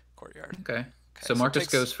Courtyard. Okay. Okay, So so it Marcus takes.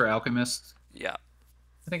 goes for Alchemist. Yeah,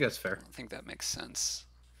 I think that's fair. I think that makes sense.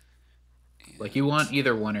 Like you And want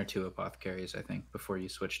either 1 or 2 Apothecaries, I think, before you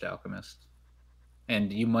switch to Alchemist.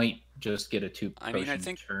 And you might just get a 2 I mean, I potion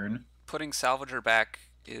think turn. putting Salvager back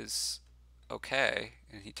is okay,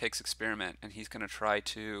 and he takes Experiment, and he's going to try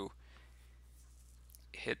to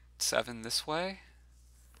hit 7 this way,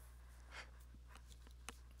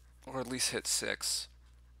 or at least hit 6.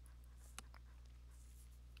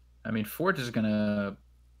 I mean, Forge is gonna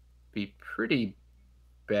be pretty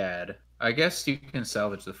bad. I guess you can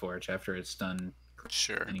salvage the Forge after it's done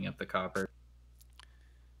Sure. cleaning up the copper.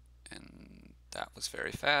 And that was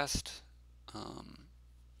very fast. Um,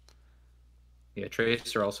 Yeah,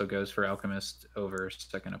 Tracer also goes for Alchemist over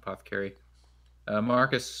second Apothecary.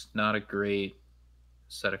 Marcus, not a great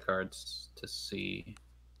set of cards to see.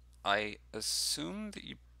 I assume that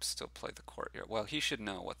you still play the Courtyard. Well, he should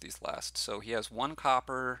know what these last. So he has 1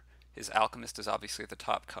 copper. His Alchemist is obviously the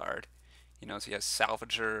top card. He knows he has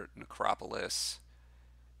Salvager, Necropolis,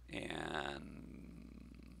 and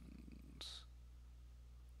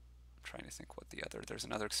I'm trying to think what the other. There's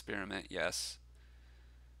another Experiment, yes.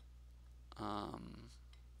 Um,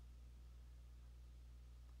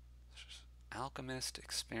 Alchemist,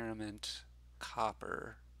 Experiment,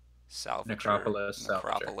 Copper, Salvager, Necropolis,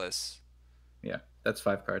 Salvager. Necropolis. Yeah, that's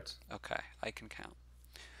 5 cards. Okay, I can count.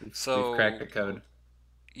 We've cracked the So, code.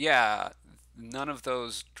 yeah, none of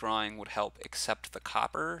those drawing would help except the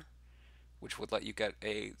copper, which would let you get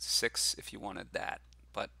a 6 if you wanted that.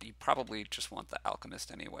 But you probably just want the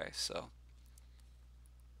alchemist anyway, so.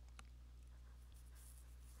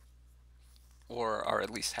 Or are at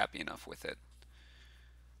least happy enough with it.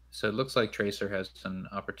 So it looks like Tracer has an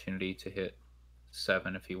opportunity to hit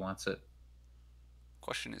 7 if he wants it.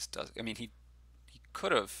 Question is, does I mean he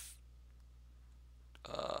could have.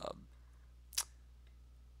 Uh,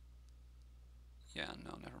 yeah,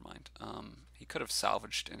 no, never mind. He could have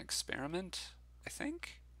salvaged an experiment, I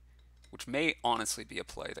think, which may honestly be a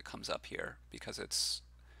play that comes up here because it's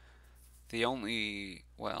the only.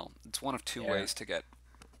 Well, it's one of two Yeah. ways to get.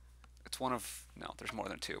 It's one of no, there's more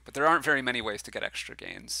than two, but there aren't very many ways to get extra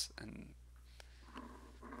gains, and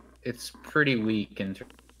It's pretty weak in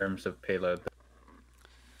terms of payload.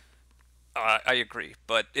 I agree,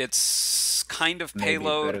 but it's kind of Maybe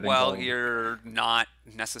payload better than while gold. you're not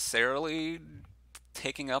necessarily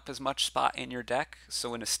taking up as much spot in your deck.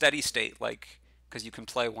 So in a steady state, like because you can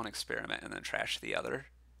play one experiment and then trash the other.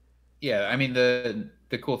 Yeah, I Um, mean the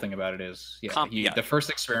cool thing about it is, yeah, yeah, the first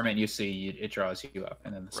experiment you see, it draws you up,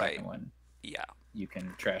 and then the right, second one yeah. you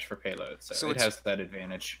can trash for payload. So So it it's has that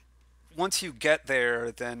advantage. once you get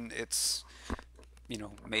there, then it's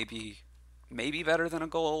maybe better than a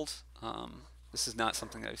gold. This is not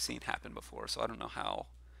something that I've seen happen before, so I don't know how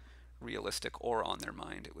realistic or on their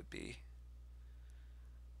mind it would be.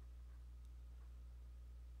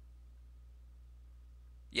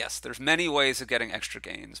 Yes, there's many ways of getting extra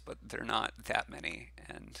gains, but they're not that many,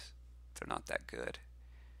 and they're not that good.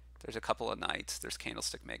 There's a couple of knights. There's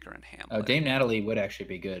Candlestick Maker and Oh, Hamlet. Dame Natalie would actually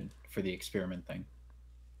be good for the experiment thing.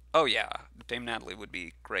 Oh yeah, Dame Natalie would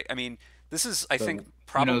be great. I mean, this is I think So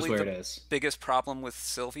who knows probably where the it is? biggest problem with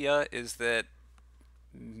Sylvia is that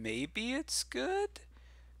maybe it's good,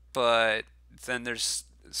 but then there's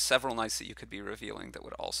several knights that you could be revealing that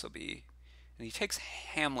would also be. And he takes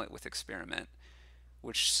Hamlet with Experiment,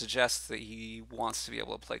 which suggests that he wants to be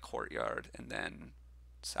able to play Courtyard and then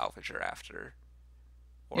Salvager after,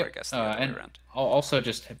 or I Yep. guess the other way And around. also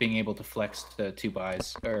just being able to flex the 2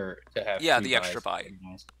 buys or to have Yeah, three the extra buys is buy. pretty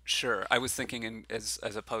nice. Sure, I was thinking as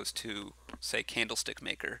opposed to say Candlestick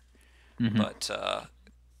Maker, Hmm. but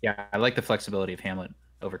Yeah, I like the flexibility of Hamlet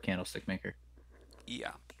over Candlestick Maker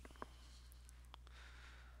yeah,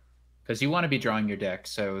 because you want to be drawing your deck.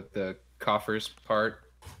 So the coffers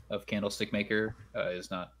part of Candlestick Maker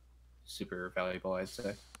is not super valuable, I'd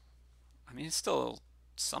say. I mean it's still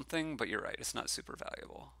something, but you're right, it's not super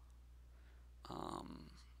valuable. Um,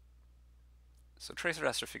 so Tracer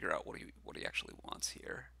has to figure out what he actually wants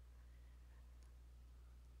here.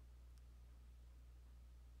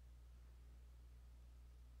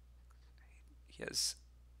 He has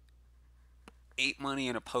 8 money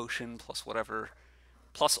and a potion plus whatever,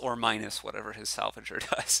 plus or minus whatever his salvager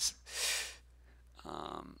does.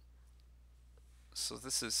 Um, so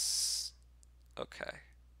this is okay.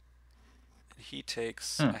 He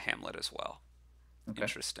takes Huh. a Hamlet as well. Okay.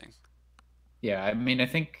 Interesting. Yeah, I mean, I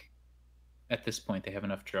think at this point they have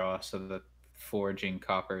enough draw so that foraging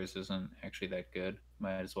coppers isn't actually that good.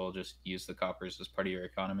 Might as well just use the coppers as part of your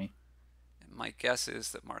economy. And my guess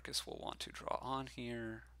is that Marcus will want to draw on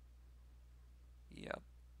here. Yep.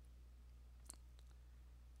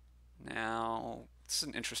 Now, this is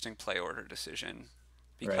an interesting play order decision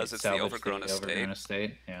because Right. it's the Salvage overgrown the estate. overgrown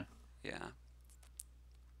estate. Yeah. Yeah.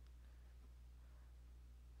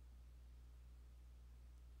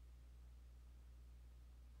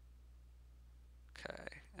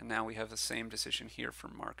 Okay. And now we have the same decision here for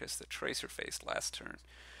Marcus that Tracer faced last turn.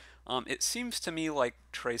 It seems to me like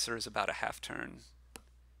Tracer is about a half turn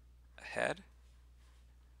ahead.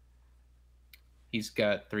 He's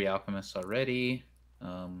got 3 alchemists already.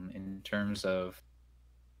 In terms of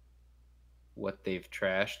what they've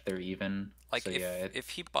trashed, they're even. Like So yeah, if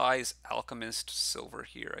he buys Alchemist Silver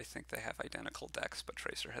here, I think they have identical decks, but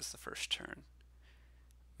Tracer has the first turn.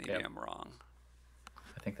 Maybe yep, I'm wrong.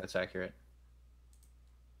 I think that's accurate.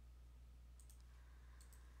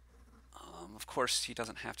 Of course, he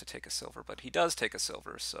doesn't have to take a silver, but he does take a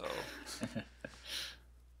silver, so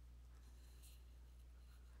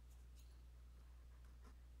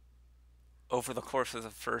over the course of the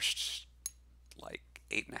first, like,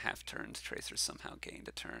 8.5 turns, Tracer somehow gained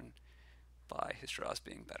a turn by his draws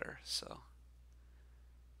being better, so.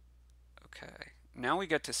 Okay. Now we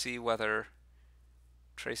get to see whether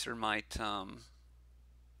Tracer might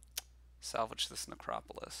salvage this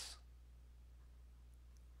Necropolis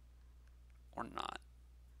or not.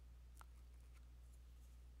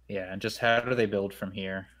 Yeah, and just how do they build from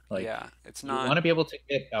here? Like, Yeah, it's you not. want to be able to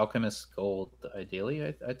get alchemist gold,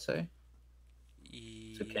 ideally. I'd say.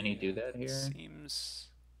 So can he do Yeah, that that here? seems.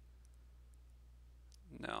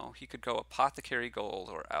 No, he could go Apothecary Gold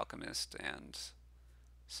or Alchemist and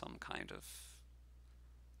some kind of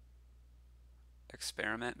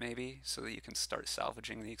experiment, maybe, so that you can start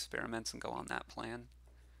salvaging the experiments and go on that plan.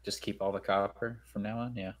 Just keep all the copper from now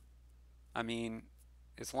on? Yeah. I mean,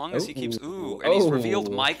 as long as he keeps. Oh, Ooh, and he's revealed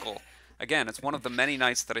oh, Michael. Again, it's one of the many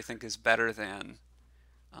knights that I think is better than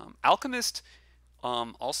Alchemist.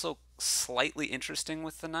 Also, slightly interesting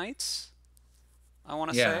with the knights, I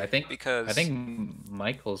want to yeah. say, I because, think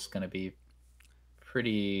Michael's gonna be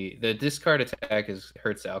pretty. The discard attack is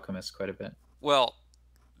hurts Alchemist quite a bit. well,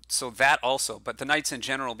 so that also, but the knights in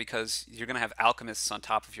general, because you're going to have alchemists on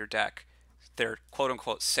top of your deck. They're quote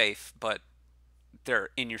unquote safe, but they're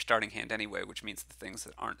in your starting hand anyway, which means the things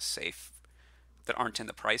that aren't safe, that aren't in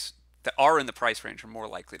the price, that are in the price range, are more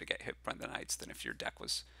likely to get hit by the knights than if your deck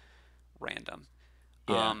was random.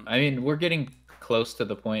 Yeah, Um, I mean we're getting close to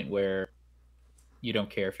the point where you don't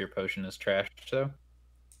care if your potion is trash, though.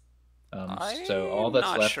 So all I'm that's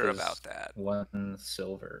not left sure is about that. 1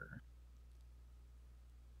 silver.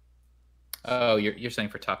 Oh, you're saying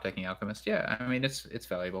for top decking Alchemist? Yeah, I mean it's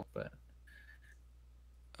valuable, but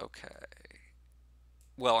Okay.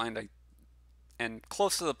 Well, and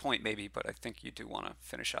close to the point maybe, but I think you do want to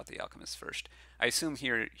finish out the alchemist first. I assume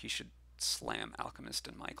here he should slam alchemist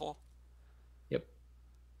and Michael, yep.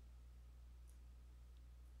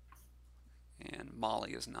 and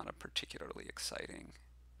Molly is not a particularly exciting.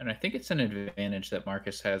 And I think it's an advantage that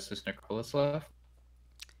Marcus has his Nicholas left,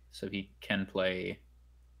 so he can play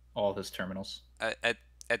all his terminals.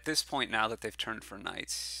 At this point now that they've turned for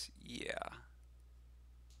knights, yeah.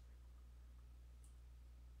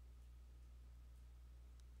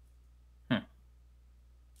 Hmm.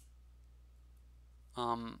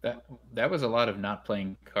 Um, That was a lot of not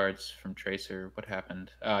playing cards from Tracer. What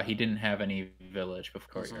happened? He didn't have any village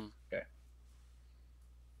before courtyard. mhm. Okay.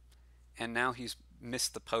 And now he's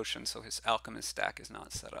missed the potion, so his alchemist stack is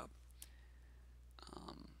not set up.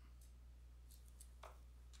 Um,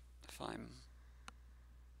 if I'm,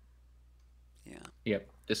 yeah.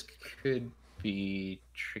 Yep. This could be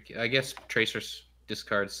tricky. I guess Tracer's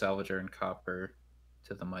discards Salvager and Copper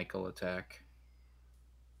to the Michael attack.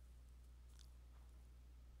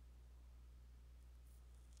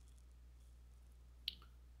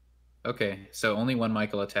 Okay, so only one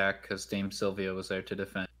Michael attack because Dame Sylvia was there to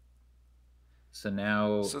defend. So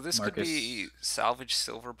now So this could be Marcus, salvage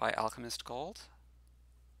silver by alchemist gold,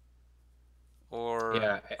 or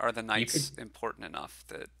yeah, are the you could. knights important enough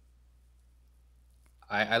that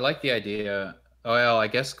I like the idea. Oh well, I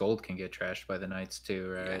guess gold can get trashed by the knights too,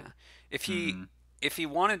 right? yeah, if he Hmm. if he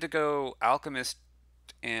wanted to go alchemist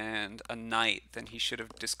and a knight, then he should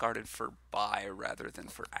have discarded for buy rather than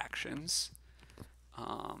for actions.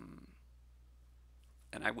 Um,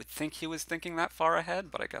 and I would think he was thinking that far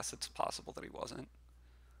ahead, but I guess it's possible that he wasn't.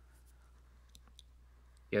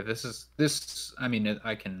 Yeah, this. I mean,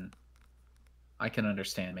 I can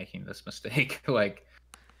understand making this mistake. Like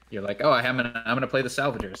you're like, oh, I'm gonna play the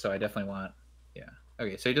Salvager, so I definitely want. Yeah.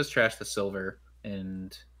 Okay, so he just trashed the silver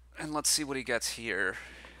and And let's see what he gets here,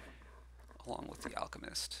 along with the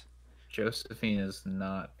alchemist. Josephine is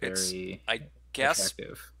not It's, very I guess,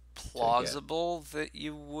 attractive to get. plausible that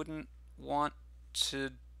you wouldn't want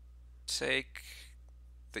to take,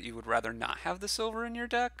 that you would rather not have the silver in your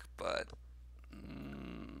deck, but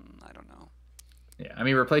I don't know. Yeah, I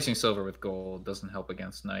mean replacing silver with gold doesn't help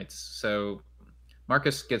against knights. So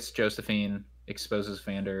Marcus gets Josephine, exposes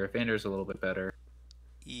Vander. Vander's a little bit better,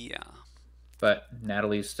 Yeah, but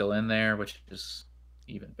Natalie's still in there, which is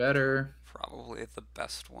even better. probably the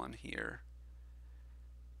best one here.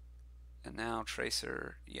 And now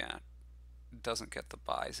Tracer, yeah, doesn't get the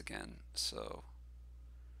buys again, so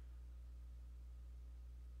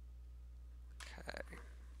okay.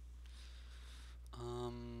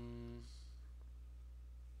 Um,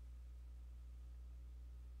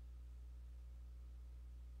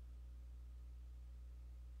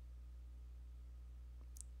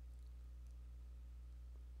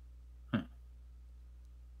 Huh.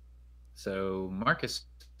 So Marcus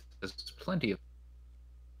has plenty of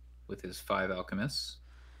with his 5 alchemists.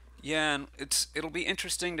 yeah, and it'll be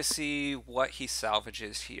interesting to see what he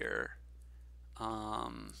salvages here.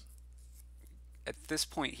 Um, at this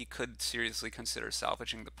point, he could seriously consider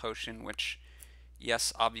salvaging the potion, which,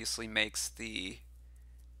 yes, obviously makes the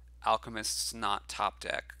alchemists not top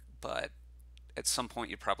deck, but at some point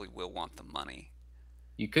you probably will want the money.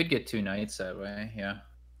 You could get 2 knights that way, yeah.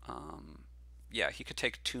 Um, yeah, he could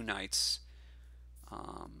take two knights,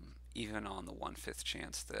 even on the 1/5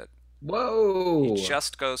 chance that he Whoa!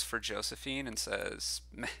 just goes for Josephine and says,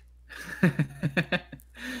 meh.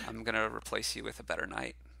 I'm gonna replace you with a better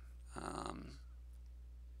knight. Um,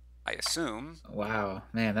 I assume. Wow,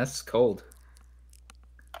 man, that's cold.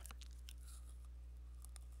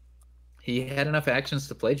 He had enough actions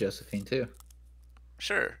to play Josephine too.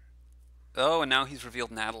 Sure. Oh, and now he's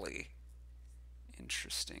revealed Natalie.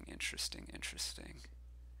 Interesting, interesting, interesting.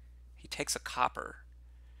 He takes a copper.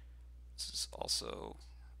 This is also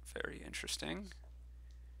very interesting.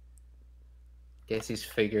 Guess he's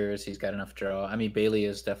figures he's got enough draw. I mean, Bailey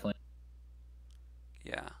is definitely.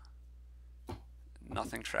 Yeah.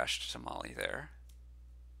 Nothing trashed to Molly there.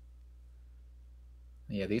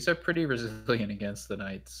 Yeah, these are pretty resilient against the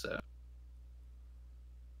knights. So.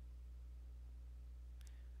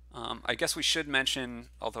 I guess we should mention,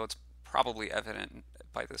 although it's probably evident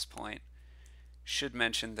by this point, should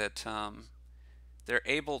mention that they're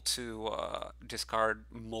able to discard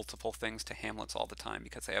multiple things to Hamlets all the time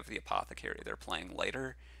because they have the apothecary they're playing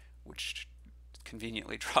later, which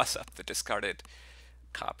conveniently draws up the discarded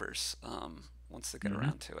coppers once they get Mm-hmm.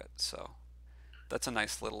 around to it. So that's a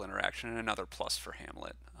nice little interaction and another plus for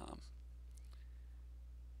Hamlet.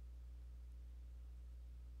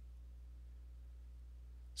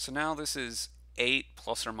 So now this is 8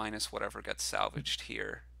 plus or minus whatever gets salvaged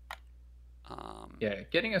here. Yeah,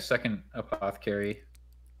 getting a second apothecary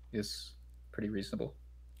is pretty reasonable.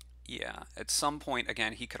 Yeah, at some point,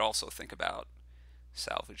 again, he could also think about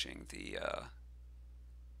salvaging the.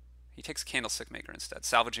 He takes Candlestick Maker instead,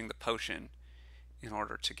 salvaging the potion in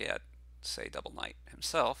order to get, say, Double Knight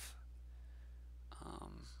himself.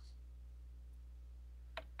 Um,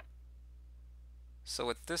 so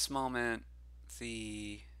at this moment,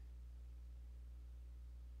 the.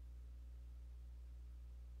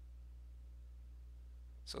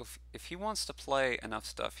 So if he wants to play enough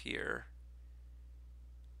stuff here,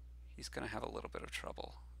 he's going to have a little bit of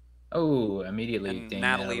trouble. Oh, immediately And Dame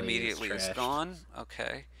Natalie Natalie is immediately is trashed. gone.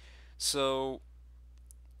 Okay. So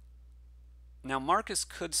now Marcus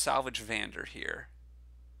could salvage Vander here,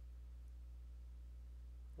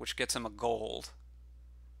 which gets him a gold,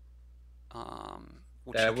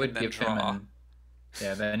 which he That can would then give him draw. an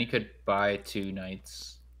yeah. Then he could buy 2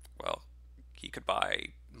 knights. Well, he could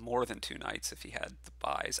buy more than 2 knights if he had the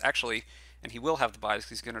buys. Actually, and he will have the buys because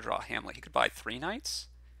he's going to draw Hamlet. He could buy 3 knights.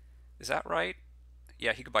 Is that right?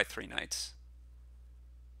 Yeah, he could buy 3 knights.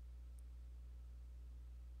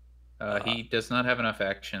 Uh, He does not have enough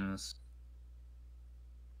actions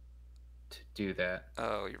to do that.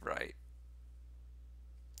 oh, you're right.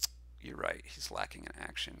 You're right. He's lacking in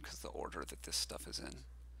action because the order that this stuff is in.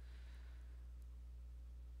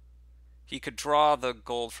 He could draw the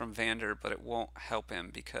gold from Vander, but it won't help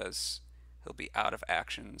him because he'll be out of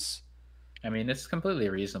actions. I mean, it's completely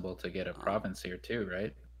reasonable to get a Um, province here too,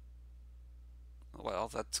 right? well,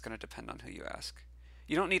 that's going to depend on who you ask.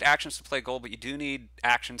 You don't need actions to play gold, but you do need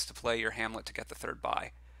actions to play your Hamlet to get the third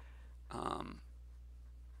buy. Um,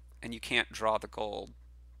 and you can't draw the gold.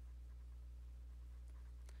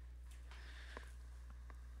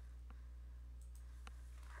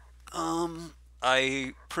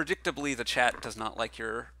 I predictably the chat does not like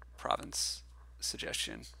your province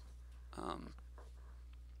suggestion. Um,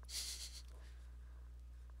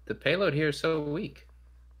 The payload here is so weak.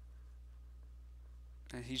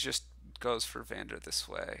 and he just goes for Vander this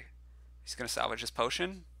way. He's going to salvage his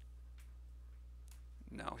potion.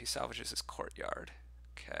 No, he salvages his courtyard.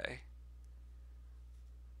 Okay.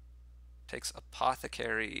 Takes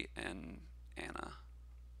apothecary and Anna.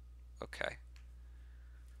 Okay.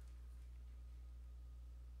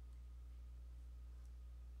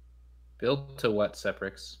 Build to what,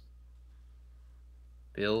 Seprix?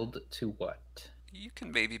 Build to what? You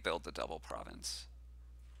can maybe build the double province.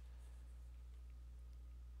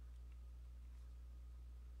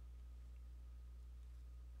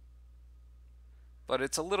 But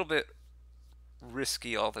it's a little bit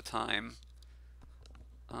risky all the time.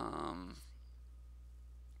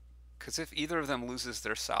 Because if either of them loses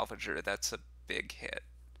their salvager, that's a big hit.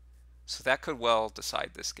 So that could well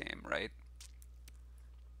decide this game, right?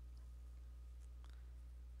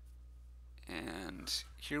 And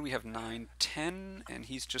here we have 9, 10, and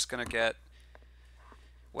he's just going to get.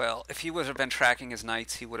 Well, if he would have been tracking his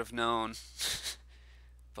knights, he would have known.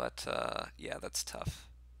 But yeah, that's tough.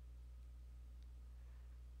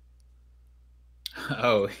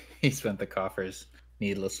 Oh, he spent the coffers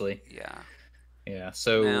needlessly. Yeah. Yeah,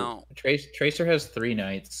 so Now, Tracer has 3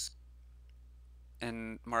 knights.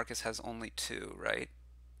 and Marcus has only 2, right?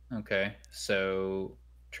 Okay, so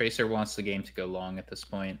Tracer wants the game to go long at this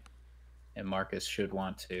point, and Marcus should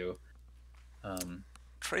want to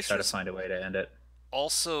try to Tracer's find a way to end it.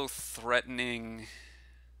 also threatening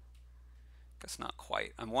Guess not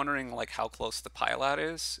quite. I'm wondering like how close the pile out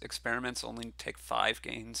is. Experiments only take 5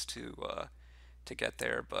 gains to get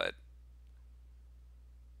there, but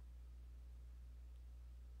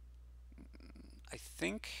I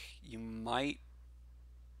think you might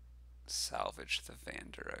salvage the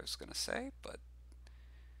Vander, I was gonna say, but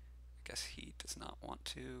I guess he does not want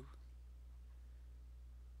to.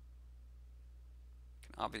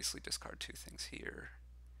 Can obviously discard 2 things here.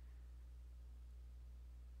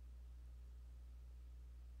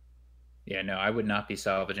 Yeah, no, I would not be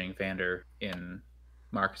salvaging Vander in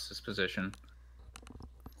Marcus's position.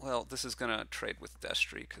 Well, this is gonna trade with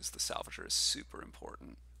Destry because the Salvager is super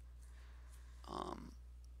important. Um,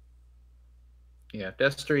 Yeah,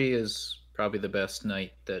 Destry is probably the best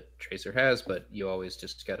knight that Tracer has, but you always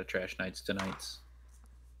just gotta trash knights to knights.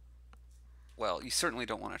 well, you certainly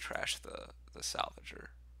don't want to trash the Salvager.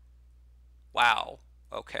 Wow.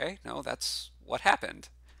 Okay, no, that's what happened.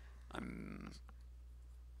 I'm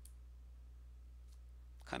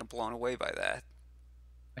kind of blown away by that.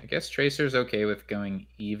 I guess Tracer's okay with going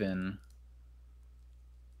even.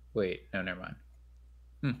 Wait, no, never mind.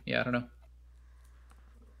 Yeah, I don't know.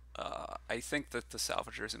 I think that the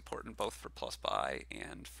Salvager is important both for plus buy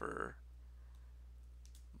and for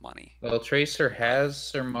money. Well, Tracer But has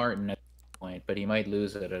Sir Martin at this point, but he might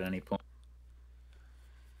lose it at any point.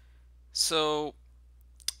 so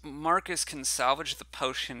Marcus can salvage the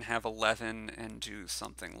potion, have 11, and do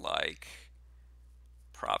something like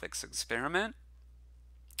Provix Experiment,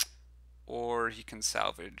 or he can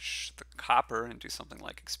salvage the copper and do something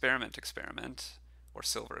like Experiment, or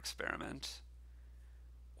Silver Experiment,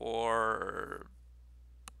 or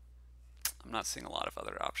I'm not seeing a lot of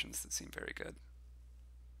other options that seem very good.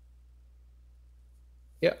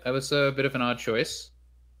 Yeah, that was a bit of an odd choice,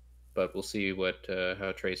 but we'll see what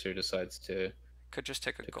how Tracer decides Could just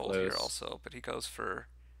take a to gold here close. also, but he goes for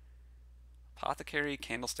Apothecary,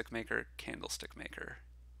 Candlestick Maker, Candlestick Maker.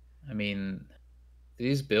 I mean,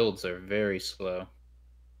 these builds are very slow.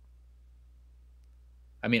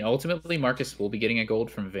 I mean, ultimately, Marcus will be getting a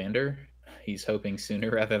gold from Vander. He's hoping sooner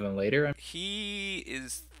rather than later. He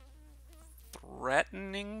is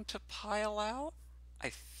threatening to pile out, I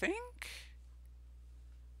think?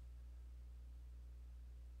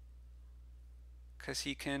 Because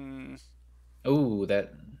he can. Oh,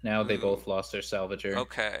 that now they Ooh. both lost their salvager.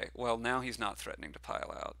 Okay, well, now he's not threatening to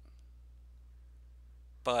pile out.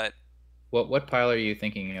 But What pile are you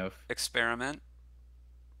thinking of? Experiment.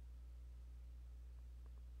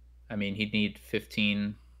 I mean, he'd need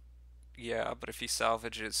 15. Yeah, but if he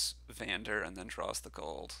salvages Vander and then draws the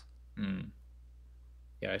gold. Hmm.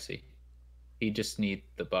 Yeah, I see. He just need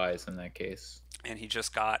the buys in that case. And he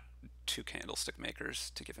just got 2 Candlestick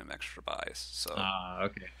Makers to give him extra buys. So Ah,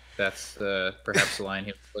 okay. That's perhaps the line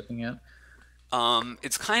he was looking at.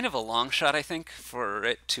 it's kind of a long shot, I think, for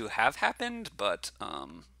it to have happened, but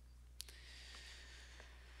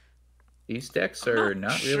These decks I'm not are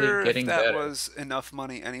not really sure if getting that better. was enough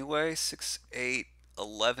money anyway. 6, 8,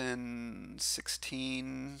 11,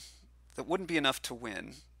 16. That wouldn't be enough to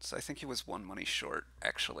win. So I think he was 1 money short,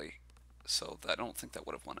 actually. So I don't think that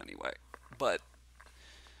would have won anyway. But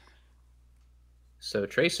So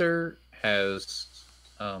Tracer has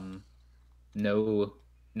um no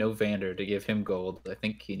no Vander to give him gold. I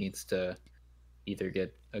think he needs to either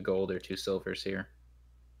get a gold or 2 silvers here.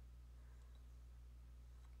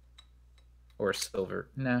 Or silver.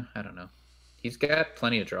 No, I don't know. He's got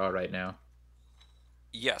plenty of draw right now.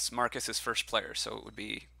 yes, Marcus is first player, so it would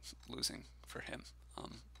be losing for him.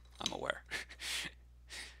 I'm aware.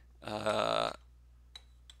 uh,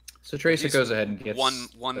 So well, Tracer he's goes ahead and one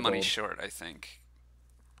gets one the money gold. short, I think,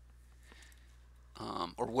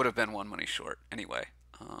 or would have been 1 money short anyway.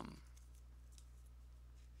 Um,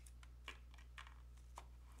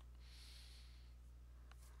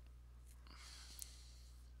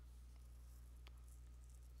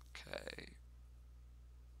 okay,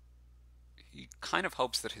 he kind of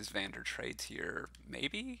hopes that his Vander trades here,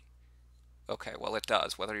 maybe. Okay, well it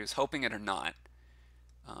does. Whether he was hoping it or not,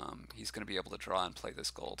 he's going to be able to draw and play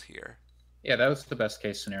this gold here. Yeah, that was the best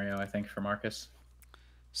case scenario, I think, for Marcus.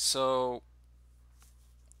 So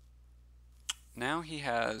now he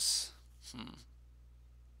has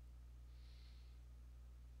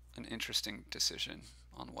an interesting decision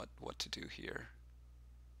on what to do here.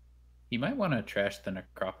 He might want to trash the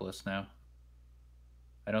Necropolis now.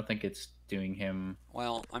 I don't think it's doing him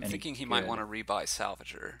Well, I'm any thinking he might want good. to rebuy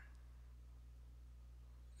Salvager,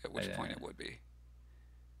 at which point I, it would be.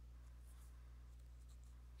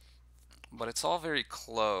 But it's all very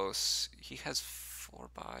close. He has 4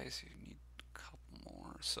 buys. You need a couple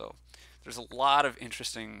more. So there's a lot of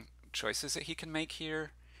interesting choices that he can make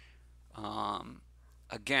here. Um,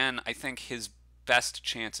 Again, I think his best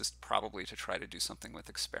chance is probably to try to do something with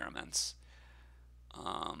experiments.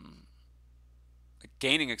 Um,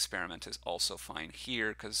 Gaining experiment is also fine here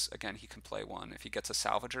because again he can play one if he gets a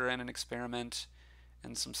salvager and an experiment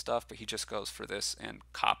and some stuff, but he just goes for this and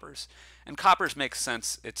coppers. And coppers makes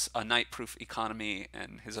sense. It's a night-proof economy,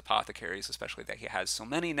 and his apothecaries, especially that he has so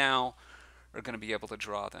many now, are going to be able to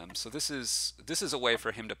draw them. So this is a way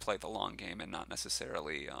for him to play the long game and not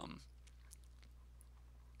necessarily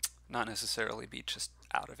be just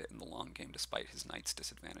out of it in the long game despite his knight's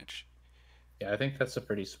disadvantage. Yeah, I think that's a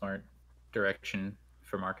pretty smart direction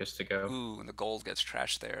for Marcus to go. Ooh, and the gold gets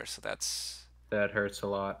trashed there, so that's That hurts a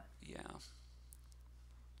lot. yeah.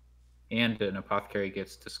 And an apothecary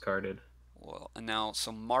gets discarded. Well, and now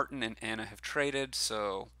so Martin and Anna have traded,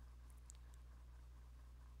 so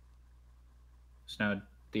So now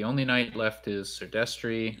the only knight left is Sir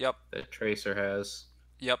Destry yep, that Tracer has.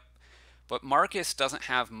 yep. But Marcus doesn't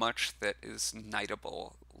have much that is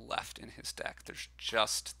knightable left in his deck. There's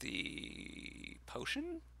just the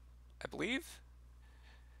potion, I believe.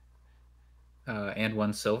 And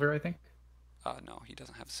one silver, I think. No, he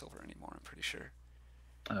doesn't have silver anymore, I'm pretty sure.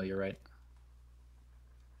 Oh, you're right.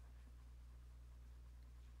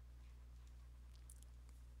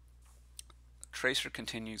 Tracer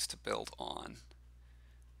continues to build on.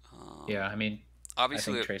 Yeah, I mean, I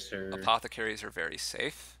think Obviously, Tracer. apothecaries are very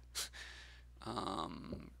safe,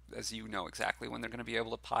 as you know exactly when they're going to be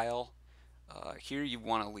able to pile. Here you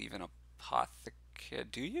want to leave an apothecary,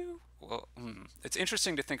 do you? Well, it's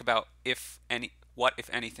interesting to think about what if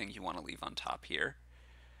anything you want to leave on top here,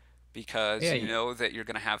 because Yeah, you know that you're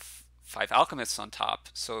going to have five alchemists on top.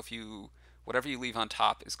 So if you whatever you leave on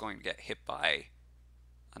top is going to get hit by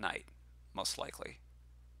a knight, most likely.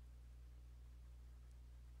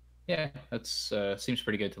 yeah, that's seems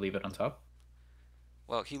pretty good to leave it on top.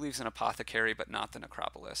 Well, he leaves an apothecary, but not the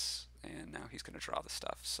necropolis, and now he's going to draw the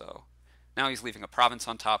stuff. So now he's leaving a province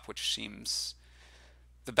on top, which seems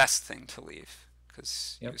the best thing to leave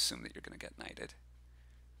because you Yep. assume that you're going to get knighted.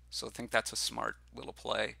 So I think that's a smart little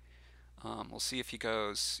play. We'll see if he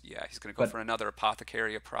goes. Yeah, he's going to go for But another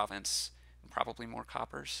apothecary, a province, and probably more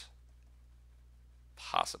coppers.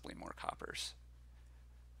 Possibly more coppers.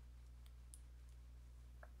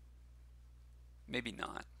 Maybe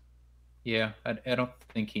not. yeah, I don't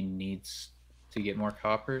think he needs to get more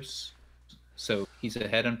coppers. So he's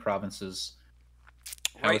ahead in provinces.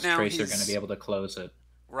 How Right is now Tracer going to be he's able to close it?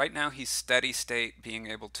 right now he's steady state, being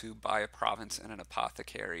able to buy a province and an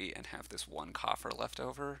apothecary and have this one coffer left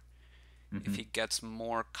over. If he Hmm. gets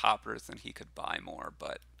more coppers, then he could buy more,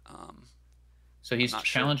 but So I'm he's not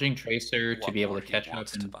sure challenging Tracer to what be able more to he catch up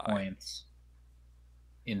wants to in buy. points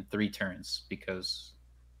in 3 turns because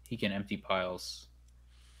he can empty piles,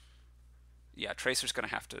 Yeah, Tracer's going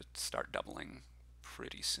to have to start doubling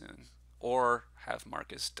pretty soon, or have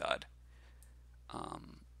Marcus dud.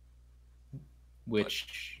 Um, but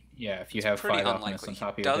which, yeah, if you it's have pretty 5 alchemists unlikely. on He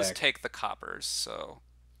top of your does deck, take the coppers, so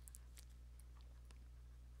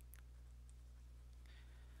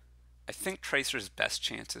I think Tracer's best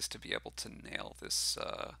chance is to be able to nail this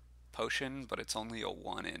potion, but it's only a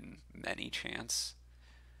one in many chance.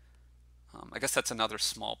 I guess that's another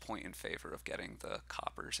small point in favor of getting the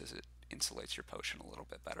coppers, is it insulates your potion a little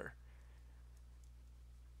bit better.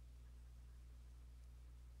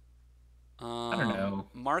 I don't know.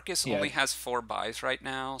 Marcus Yeah, only has 4 buys right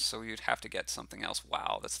now, so you'd have to get something else.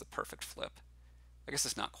 Wow, that's the perfect flip. I guess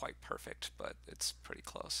it's not quite perfect, but it's pretty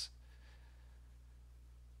close.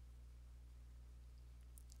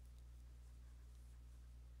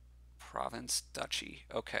 Province Duchy.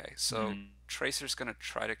 Okay, so mm, Tracer's gonna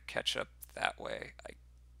try to catch up that way, I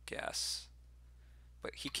guess.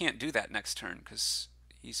 But he can't do that next turn because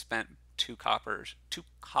he spent two coffers,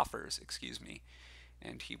 excuse me,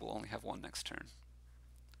 and he will only have one next turn.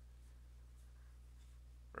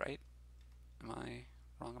 Right? Am I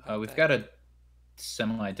wrong about we've that? got a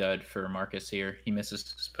semi-dud for Marcus here. He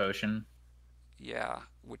misses his potion. Yeah,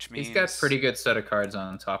 which He's got means pretty good set of cards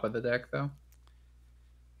on top of the deck, though.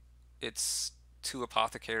 it's 2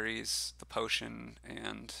 apothecaries, the potion,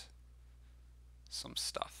 and some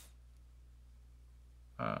stuff.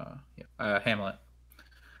 Yeah. Hamlet.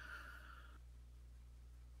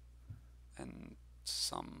 And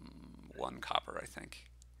some 1 copper, I think,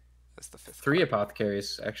 as the fifth Three card.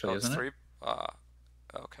 apothecaries, Oh, actually, it's isn't it? 3. Uh,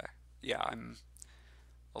 okay. Yeah, I'm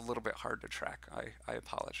a little bit hard to track. I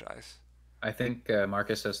apologize. I think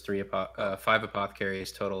Marcus has Oh, 5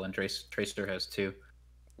 apothecaries total, and Tracer has 2.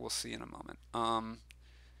 we'll see in a moment.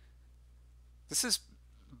 This is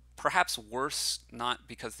perhaps worse, not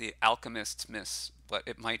because the alchemists miss, but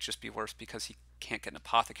it might just be worse because he can't get an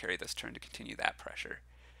apothecary this turn to continue that pressure.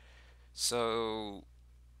 So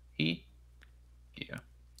He, yeah.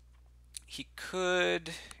 he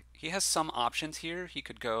could. He has some options here. He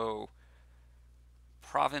could go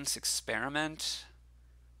Province Experiment,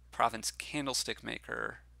 Province Candlestick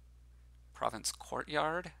Maker, Province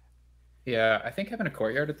Courtyard. Yeah, I think having a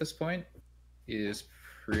courtyard at this point is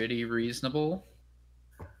pretty reasonable.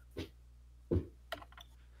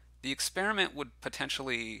 The experiment would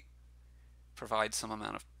potentially provide some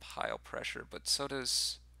amount of pile pressure, but so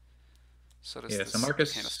does Yeah, so this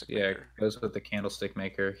Marcus, Candlestick yeah, Maker. goes with the candlestick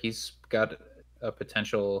maker. He's got a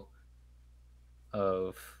potential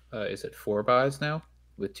of is it 4 buys now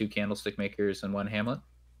with 2 candlestick makers and 1 hamlet?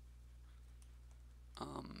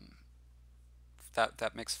 Um,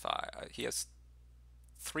 that makes five. He has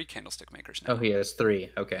 3 Candlestick Makers Oh, now. he has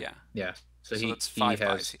 3. Okay, Yeah, yeah. So so that's he 5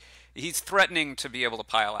 buys. has He's threatening to be able to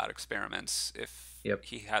pile out experiments if yep.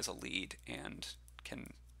 he has a lead and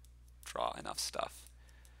can draw enough stuff.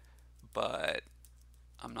 But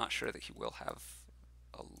I'm not sure that he will have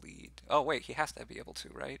a lead. Oh wait, he has to be able to,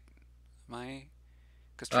 right? Am I?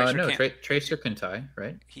 Because Tracer No, can't. Tracer can tie,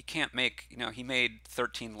 right? He can't make. He made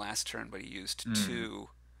 13 last turn, but he used Hmm. 2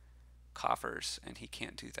 coffers, and he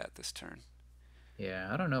can't do that this turn. Yeah,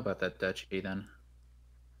 I don't know about that duchy then.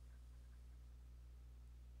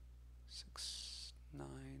 6,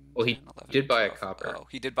 9, Well, 10, he 11, did buy a 12. copper. Oh,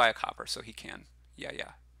 he did buy a copper, so he can. Yeah,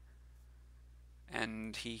 yeah.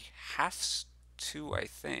 And he has to, I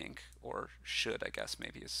think, or should, I guess,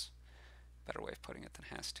 maybe is a better way of putting it than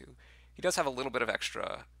has to. He does have a little bit of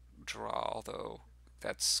extra draw, although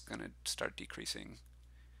that's going to start decreasing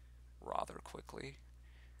rather quickly.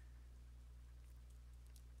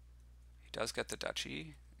 He does get the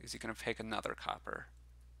duchy. Is he going to take another copper?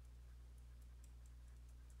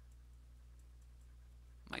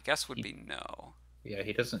 My guess would He, be no. yeah,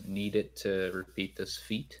 he doesn't need it to repeat this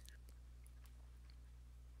feat.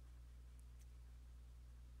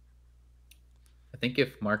 I think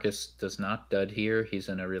if Marcus does not dud here, he's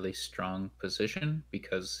in a really strong position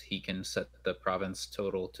because he can set the province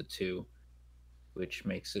total to 2, which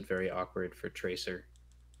makes it very awkward for Tracer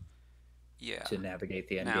Yeah. to navigate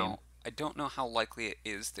the endgame. Now, I don't know how likely it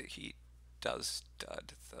is that he does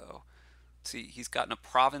dud, though. See, he's gotten a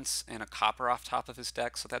province and a copper off top of his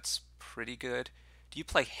deck, so that's pretty good. Do you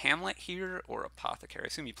play Hamlet here or Apothecary? I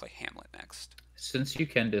assume you play Hamlet next. Since you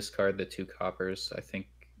can discard the 2 coppers, I think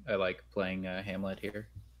I like playing Hamlet here.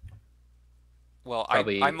 Well, I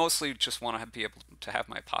Probably, mostly just want to be able to have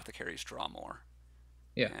my Apothecaries draw more,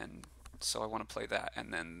 yeah. and so I want to play that,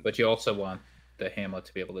 and then But you also want the Hamlet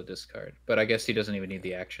to be able to discard. But I guess he doesn't even need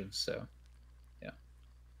the actions, so yeah.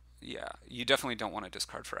 yeah, you definitely don't want to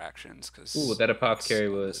discard for actions Ooh, because that it's apothecary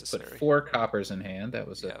was put unnecessary. 4 coppers in hand. That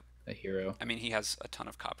was Yeah, a hero. I mean he has a ton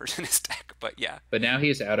of coppers in his deck, but yeah, But now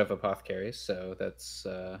he's out of apothecaries, so that's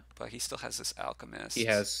but he still has this he alchemist.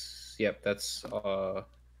 has yep, that's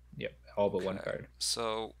yep, all but 1 card.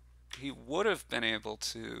 So he would have been able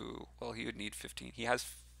to. Well, he would need 15. He has.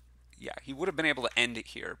 Yeah, he would have been able to end it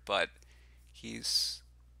here, but he's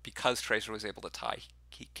because Tracer was able to tie.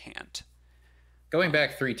 He can't. Going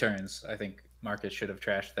back 3 turns, I think Marcus should have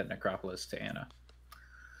trashed that Necropolis to Anna.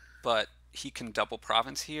 But he can double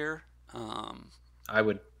province here. Um, I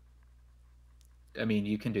would. I mean,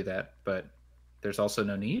 you can do that, but there's also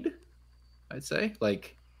no need. I'd say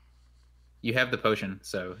like you have the potion,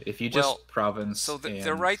 so if you well, just province so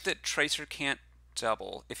they're and right that Tracer can't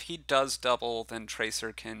double. If he does double, then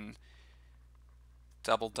Tracer can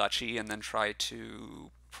double duchy and then try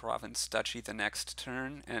to province duchy the next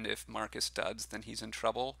turn. And if Marcus duds, then he's in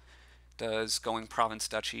trouble. Does going province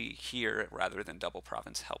duchy here rather than double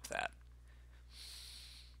province help that?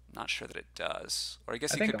 Not sure that it does. Or I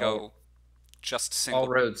guess I he think could go just all single.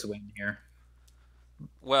 roads win here.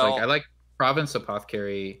 Like I Well, like province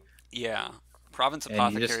apothecary, yeah. Province and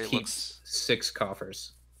you just apothecary keep looks 6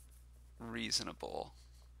 coffers. reasonable,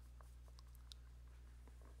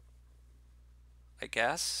 I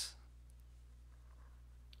guess.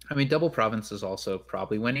 I mean, double province is also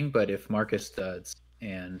probably winning, but if Marcus duds,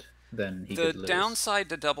 and then he The could lose. downside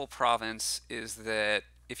to double province is that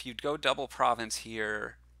if you go double province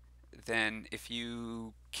here, then if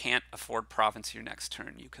you can't afford province your next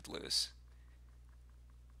turn, you could lose.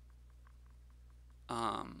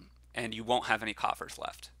 And you won't have any coffers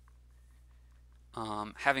left.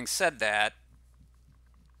 Having said that,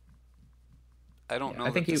 I don't Yeah, I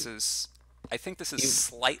know think that this is. I think this is he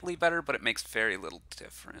slightly better, but it makes very little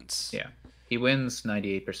difference. yeah he wins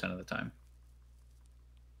 98% of the time.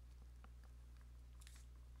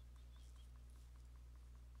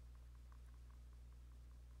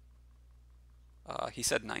 He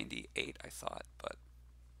said 98, I thought, but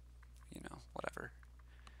whatever.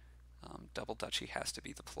 Double Dutchy has to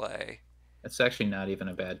be the play. It's actually not even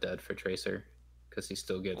a bad dud for Tracer because he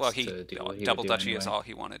still Well, gets he to do what he would Double do Dutchy is anyway. all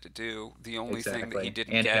he wanted to do. The only thing that he Exactly.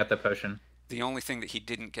 didn't And he get, got the potion. the only thing that he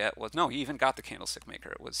didn't get was no. He even got the Candlestick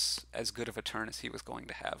Maker. It was as good of a turn as he was going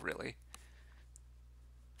to have, really.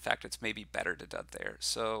 In fact, it's maybe better to dud there.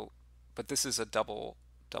 So, but this is a double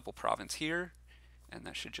province here, and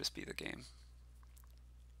that should just be the game.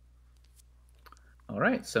 All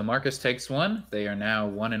right, so Marcus takes one. They are now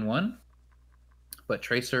 1-1. But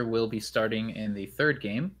Tracer will be starting in the third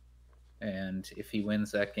game, and if he wins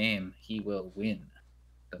that game, he will win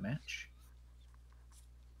the match.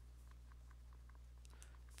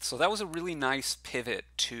 So that was a really nice pivot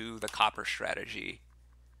to the copper strategy,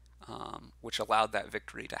 which allowed that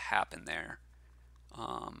victory to happen there,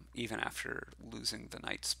 even after losing the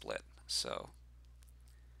knight split. So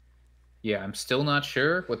yeah, I'm still not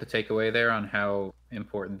sure what the takeaway there on how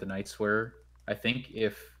important the knights were. I think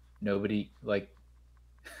if nobody, like,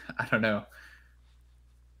 I don't know,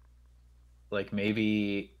 like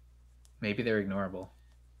maybe they're ignorable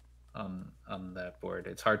on that board.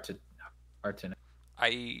 It's hard to know.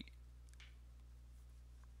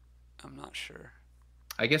 I'm not sure.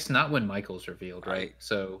 I guess not when Michael's revealed, I right?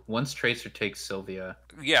 So once Tracer takes Sylvia,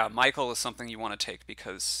 Yeah, Michael is something you want to take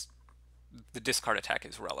because the discard attack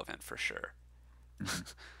is relevant for sure.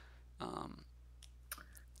 mhm. um,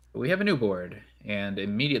 We have a new board, and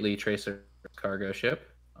immediately Tracer cargo ship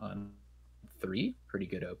on 3. Pretty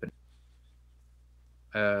good opening.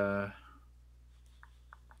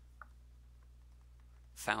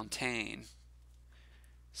 Fontaine.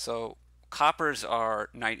 So coppers are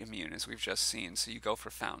knight immune, as we've just seen. So you go for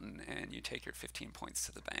Fountain and you take your 15 points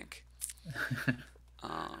to the bank.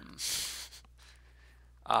 Um,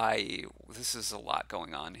 this is a lot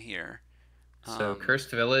going on here. So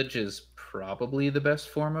Cursed Village is probably the best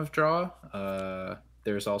form of draw.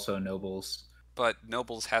 There's also Nobles. But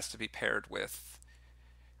Nobles has to be paired with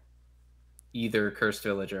Either Cursed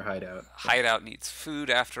Village or Hideout. Hideout needs food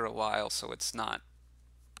after a while, so it's not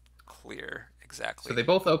clear exactly. So they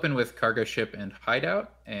both open with Cargo Ship and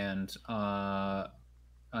Hideout, and on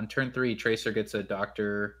turn 3, Tracer gets a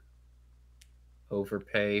Doctor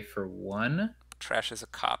overpay for 1. Trash is a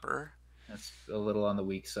copper. That's a little on the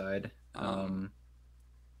weak side.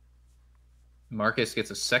 Marcus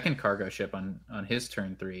gets a second Cargo Ship on his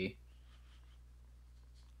turn 3.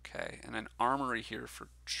 Okay, and an armory here for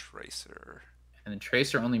Tracer. And then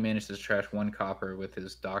Tracer only manages to trash 1 copper with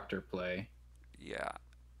his Doctor play. Yeah.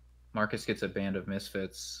 Marcus gets a Band of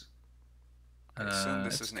Misfits. I assume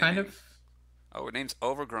this is kind of. Oh, it names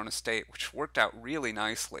Overgrown Estate, which worked out really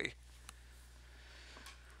nicely.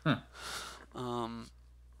 Huh. Um.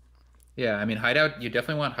 Yeah, I mean, Hideout, you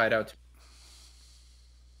definitely want Hideout to.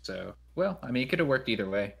 So, well, I mean, it could have worked either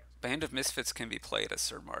way. Band of Misfits can be played as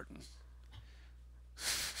Sir Martin.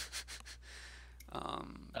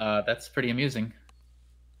 That's pretty amusing.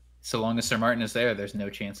 So long as Sir Martin is there, there's no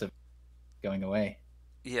chance of going away.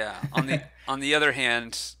 Yeah. On the other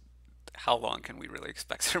hand, how long can we really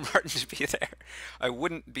expect Sir Martin to be there? I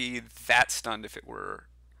wouldn't be that stunned if it were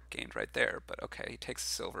gained right there, but okay, he takes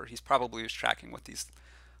the silver. He's probably was tracking what these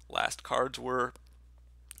last cards were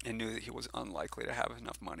and knew that he was unlikely to have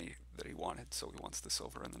enough money that he wanted, so he wants the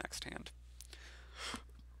silver in the next hand.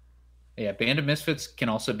 Yeah, Band of Misfits can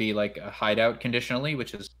also be like a hideout conditionally,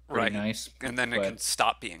 which is pretty nice. And then it can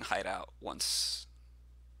stop being hideout once,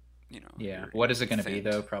 Yeah. What is it going to be,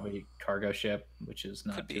 though? Probably cargo ship, which is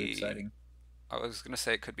not too exciting. I was going to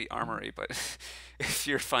say it could be armory, but if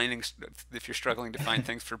you're struggling to find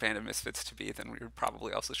things for Band of Misfits to be, then we're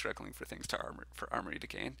probably also struggling for things for armory to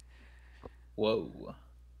gain. Whoa.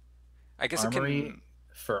 I guess armory it can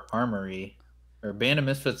for armory, or Band of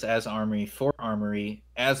Misfits as armory for armory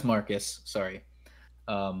as Marcus. Sorry.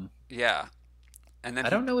 Yeah, and then I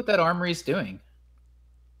don't know what that armory is doing.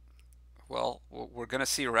 Well, we're gonna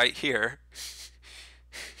see right here.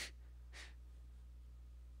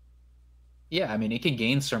 Yeah, I mean, it can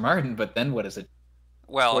gain Sir Martin, but then what is it?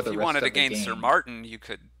 Well, if you wanted to gain Sir Martin, you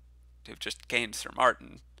could have just gained Sir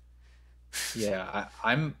Martin. Yeah,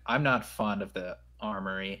 I'm not fond of the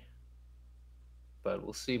armory, but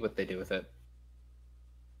we'll see what they do with it.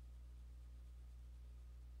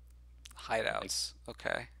 Hideouts,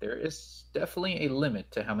 okay. There is definitely a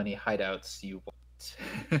limit to how many hideouts you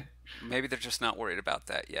want. Maybe they're just not worried about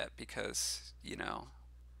that yet because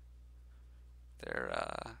they're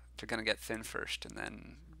gonna get thin first, and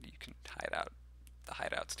then you can hide out the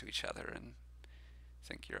hideouts to each other and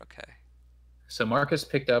think you're okay. So Marcus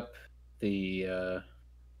picked up the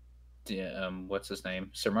what's his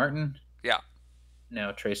name, Sir Martin. Yeah.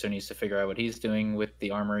 Now Tracer needs to figure out what he's doing with the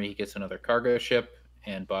armory. He gets another cargo ship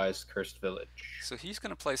and buys Cursed Village. So he's going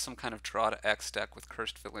to play some kind of draw to X deck with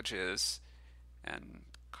Cursed Villages and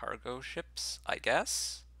cargo ships, I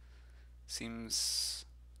guess. Seems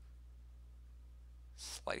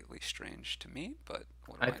slightly strange to me, but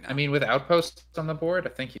what do I I know? mean, with outposts on the board, I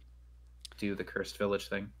think you do the Cursed Village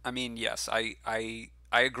thing. I mean, yes, I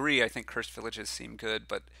agree. I think Cursed Villages seem good,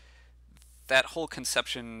 but that whole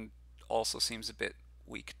conception also seems a bit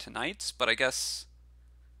weak to Knights. But I guess,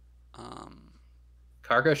 um,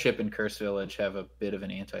 Cargo ship and Cursed Village have a bit of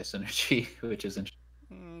an anti-synergy, which is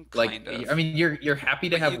interesting. Like, kind I of. mean, you're happy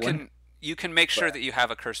to But have one, you can make sure but that you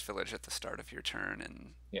have a Cursed Village at the start of your turn,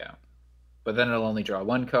 and yeah, but then it'll only draw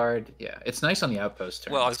one card. Yeah, it's nice on the outpost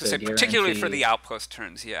well, turn I was gonna to say particularly for guarantee. the outpost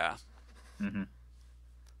turns, yeah. Hmm.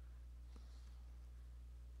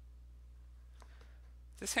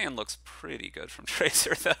 This hand looks pretty good from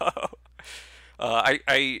Tracer, though.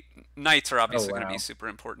 I Knights are Oh obviously going to be wow, super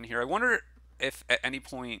important here. I wonder if at any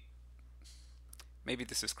point, maybe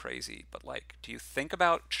this is crazy, but like, do you think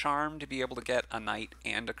about Charm to be able to get a Knight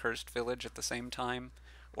and a Cursed Village at the same time,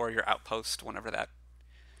 or your Outpost whenever that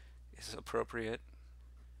is appropriate?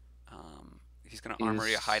 He's going to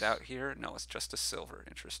armory a is hideout here. No, it's just a silver.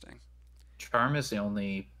 Interesting. Charm is the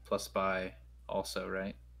only plus buy also,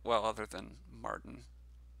 right? Well, other than Martin.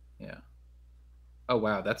 Yeah. Oh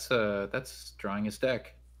wow, that's drawing his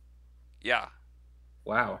deck. Yeah.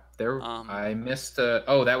 Wow, there Um. I missed.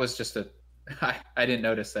 Oh, that was just a. I didn't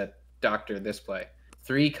notice that Doctor this play.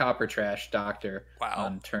 Three copper trash Doctor Wow.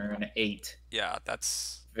 on turn 8. Yeah.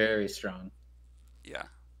 That's. Very strong. Yeah.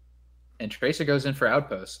 And Tracer goes in for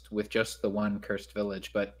Outpost with just the one Cursed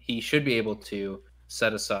Village, but he should be able to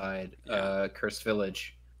set aside Yeah. Cursed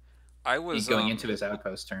Village I was going into his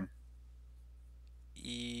Outpost turn.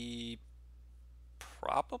 e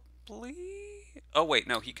probably. Oh wait,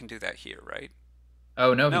 no, he can do that here, right?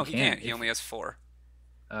 Oh no, he No, he can't. can't. He If only has four.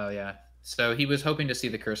 Oh yeah, so he was hoping to see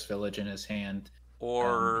the Cursed Village in his hand.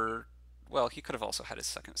 Um, Or, well, he could have also had his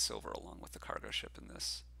second silver along with the cargo ship in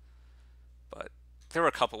this. But there were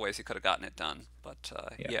a couple ways he could have gotten it done. But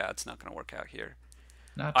yeah, yeah, it's not going to work out here.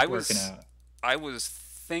 not I working was, out. I was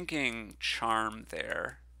thinking charm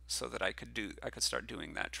there so that I could start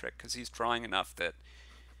doing that trick because he's drawing enough that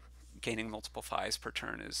gaining multiple fives per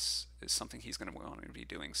turn is something he's going to want to be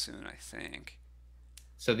doing soon, I think.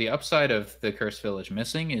 So the upside of the Cursed Village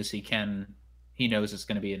missing is he knows it's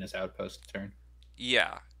going to be in his Outpost turn.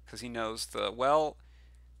 Yeah, because he knows well,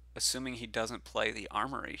 assuming he doesn't play the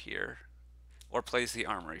armory here, or plays the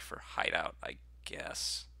armory for hideout, I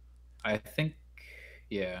guess. I think,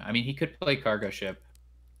 yeah. I mean, he could play Cargo Ship.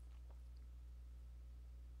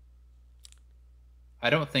 I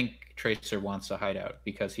don't think Tracer wants a hideout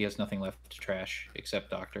because he has nothing left to trash except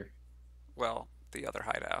Doctor. Well, the other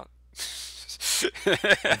hideout.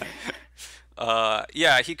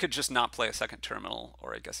 Yeah, he could just not play a second terminal,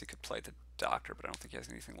 or I guess he could play the doctor, but I don't think he has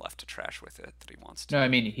anything left to trash with it that he wants No, to. I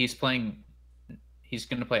mean he's playing. He's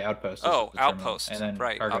going to play Outpost as Oh, the terminal, and outpost. then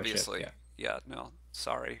Right, Cargo Ship. obviously. Yeah. Yeah, no,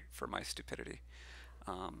 sorry for my stupidity.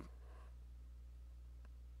 Um,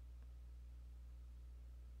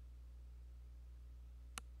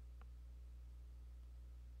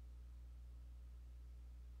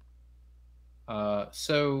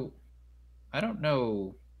 So I don't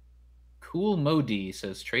know. Cool Modi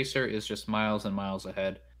says Tracer is just miles and miles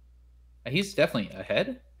ahead. He's definitely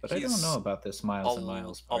ahead, but I don't know he's about this miles and a,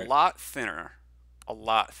 miles a part. lot thinner. A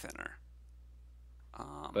lot thinner.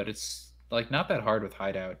 But Um, it's like not that hard with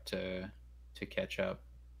Hideout to catch up.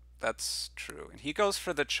 that's true. And he goes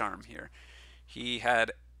for the charm here. He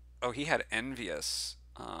had, oh, he had envious,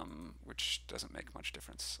 which doesn't make much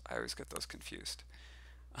difference. I always get those confused.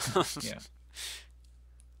 Yeah.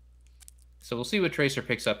 So we'll see what Tracer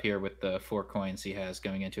picks up here with the 4 coins he has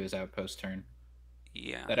going into his Outpost turn.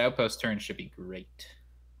 Yeah. That Outpost turn should be great.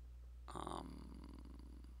 Um,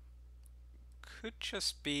 could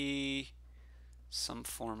just be some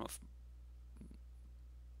form of.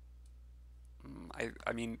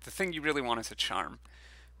 I mean, the thing you really want is a charm,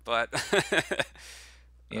 but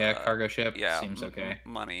Yeah, Cargo Ship yeah, seems okay.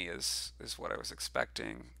 money is what I was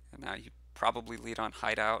expecting. And now you probably lead on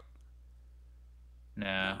hideout.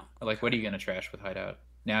 Nah. No, Like, what are okay. you going to trash with Hideout?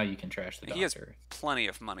 Now you can trash the He has Doctor. plenty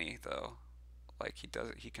of money though. Like he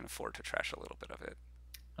does, he can afford to trash a little bit of it.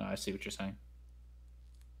 I see what you're saying.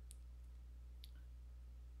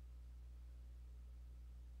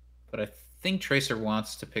 But I think Tracer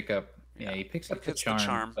wants to pick up. Yeah, Yeah, he picks he up the gets the charm,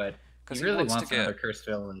 charm but he because he really wants to wants get. another Cursed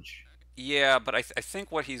Village. Yeah, but I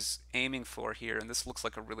think what he's aiming for here, and this looks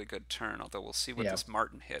like a really good turn, although we'll see what Yeah, this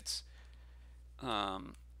Martin hits.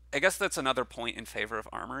 Um, I guess that's another point in favor of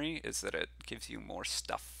Armory is that it gives you more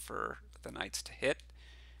stuff for the knights to hit.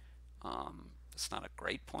 It's not a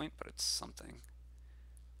great point, but it's something.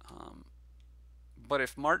 Um, but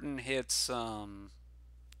if Martin hits,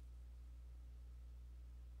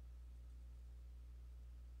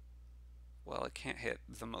 well, it can't hit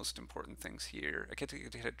the most important things here. I get to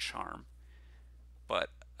hit a charm, but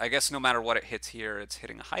I guess no matter what it hits here, it's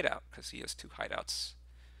hitting a hideout because he has two hideouts,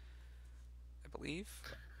 I believe.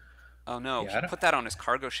 Oh no, Yeah, he put that on his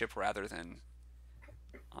cargo ship rather than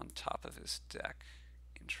on top of his deck.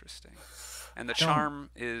 Interesting. And the I don't charm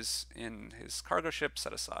is in his cargo ship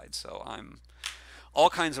set aside, so I'm all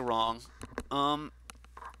kinds of wrong. Um,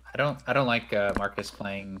 I don't like Marcus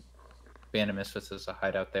playing Band of Misfits as a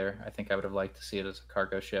hideout there. I think I would have liked to see it as a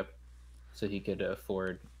cargo ship, so he could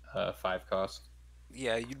afford 5 cost.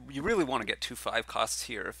 yeah, you really want to get 2 5 costs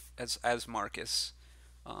here as Marcus,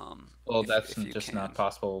 Well, that's if you just can. not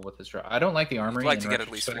possible with his draw. I don't like the You'd armory like in to get at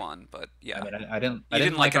least retrospect. one, but I yeah, mean, I you didn't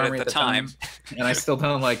didn't like like it at armory the at the time. time, and I still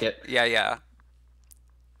don't like it. Yeah, yeah.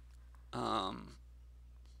 Um,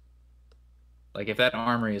 Like if that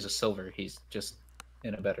armory is a silver, he's just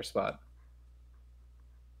in a better spot.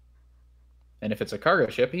 And if it's a cargo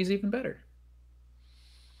ship, he's even better.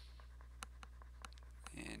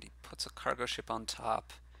 and he puts a cargo ship on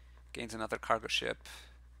top, gains another cargo ship.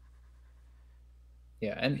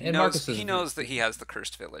 Yeah, He and knows Marcus is he knows that he has the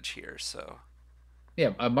cursed village here, so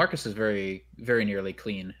yeah, Marcus is very nearly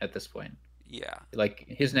clean at this point. yeah. Like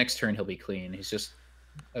his next turn, he'll be clean. He's just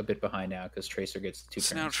a bit behind now because Tracer gets two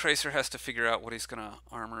So now turns. Tracer has to figure out what he's gonna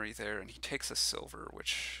armory there, and he takes a silver,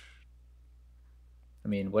 which I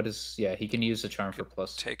mean, what is yeah? He can use the charm for could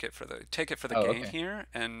plus. take it for the Oh, gain okay. here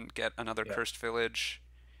and get another Yeah, cursed village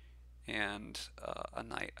and a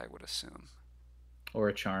knight, I would assume, or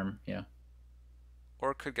a charm. Yeah.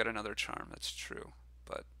 or could get another charm. That's true,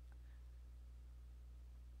 but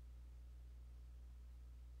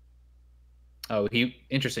Oh, he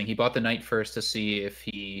interesting. He bought the knight first to see if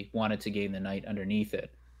he wanted to gain the knight underneath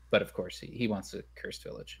it, but of course he wants a cursed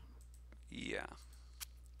village. yeah,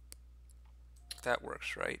 that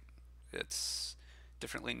works, right? It's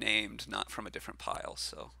differently named, not from a different pile.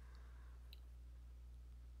 So,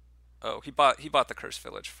 oh, he bought the cursed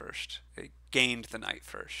village first. He gained the knight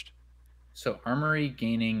first. So armory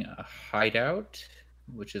gaining a hideout,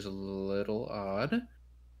 which is a little odd.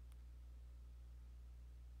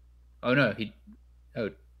 Oh no, he.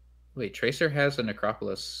 Oh wait, Tracer has a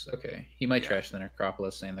necropolis. Okay, he might Yeah. trash the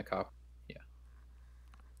necropolis and the cop. Yeah.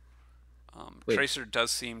 Wait, Tracer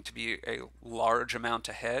does seem to be a large amount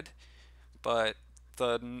ahead, but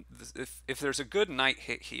if there's a good knight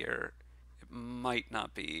hit here, it might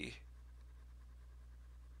not be.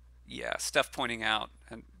 Yeah, Steph pointing out,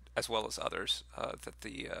 and as well as others, that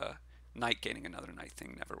the knight gaining another knight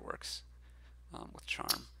thing never works with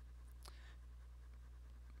charm.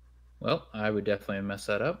 well, I would definitely mess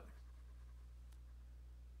that up.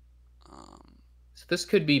 Um, So this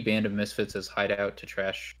could be Band of Misfits as hideout to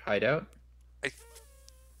trash hideout.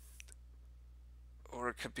 or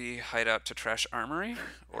it could be hideout to trash armory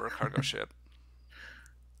or a cargo ship.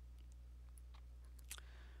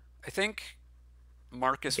 I think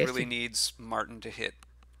I Marcus guess really you. needs Martin to hit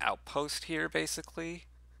outpost here, basically.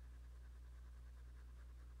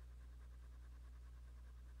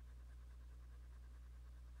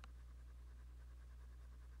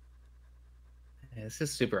 Yeah, this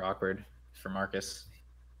is super awkward for Marcus.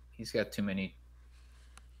 He's got too many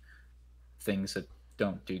things that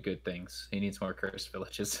don't do good things. He needs more cursed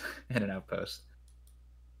villages and an outpost.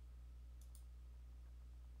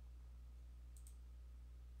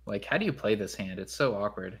 Like, how do you play this hand? It's so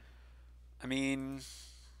awkward. I mean,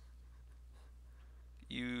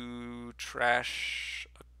 you trash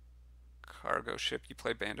a cargo ship, you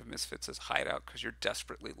play Band of Misfits as hideout because you're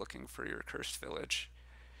desperately looking for your cursed village.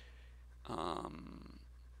 Um,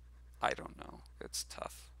 I don't know. It's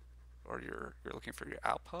tough. Or you're looking for your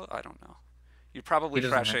outpost. I don't know. You're probably He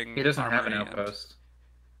trashing doesn't have an armory and outpost.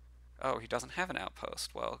 oh, he doesn't have an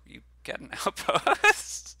outpost. Well, you get an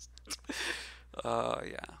outpost.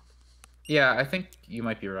 Yeah. Yeah, I think you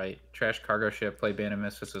might be right. Trash cargo ship, play Band of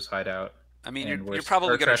Misfits' hideout, I mean, you're and you're worst or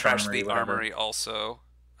probably going to trash trash armory, the whatever. armory also.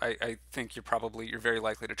 I think you're very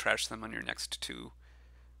likely to trash them on your next two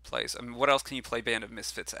plays. I mean, what else can you play Band of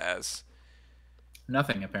Misfits as?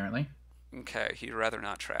 Nothing apparently. Okay, he'd rather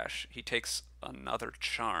not trash. He takes another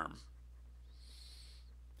charm.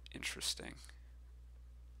 Interesting.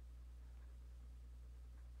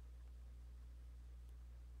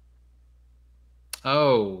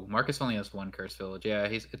 Oh, Marcus only has one cursed village. Yeah,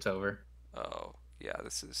 it's over. Oh, yeah,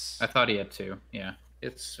 this I is thought he had two. Yeah.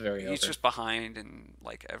 It's very He's over. just behind in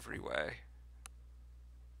like every way.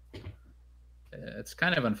 It's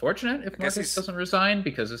kind of unfortunate I if guess Marcus he's doesn't resign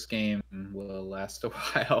because this game will last a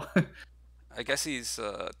while. I guess he's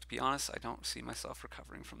to be honest, I don't see myself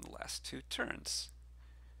recovering from the last two turns.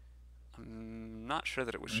 I'm not sure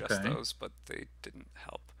that it was just Okay. those, but they didn't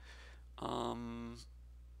help. Um,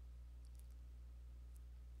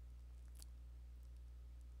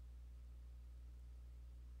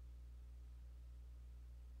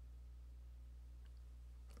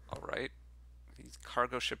 all right. He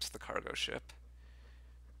cargo ships the cargo ship.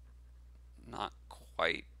 Not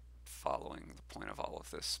quite following the point of all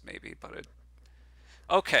of this, maybe, but it.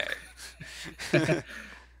 Okay.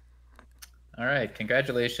 All right.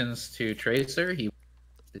 Congratulations to Tracer. He won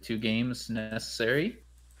the 2 games necessary.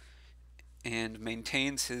 And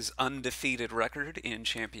maintains his undefeated record in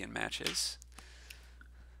champion matches.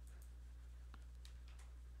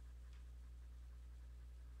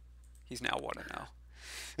 He's now 1-0.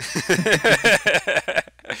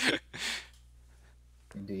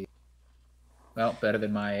 Indeed. Well, better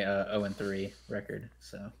than my 0-3 record.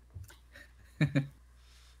 So,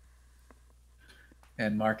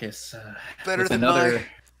 and Marcus better with than my another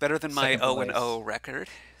better than my second 0-0 place. record.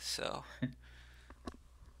 So,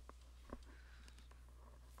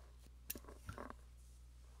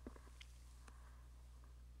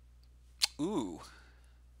 ooh,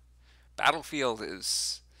 Battlefield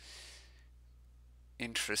is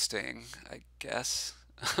interesting, I guess.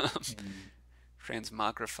 And,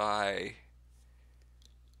 Transmogrify.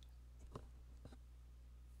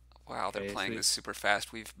 Wow, they're okay, playing so this super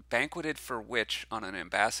fast. We've banqueted for Witch on an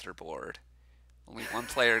ambassador board. Only one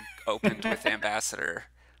player opened with ambassador.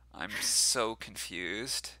 I'm so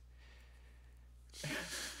confused.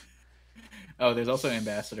 oh, there's also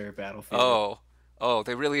Ambassador Battlefield. Oh, oh,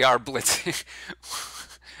 they really are blitzing.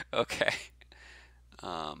 Okay.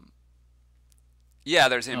 Um, yeah,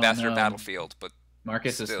 there's Oh ambassador no, battlefield, but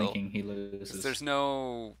Marcus is still, thinking he 'cause loses. there's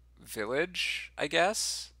no village, I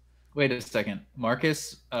guess. Wait a second.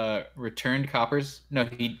 Marcus returned coppers. No,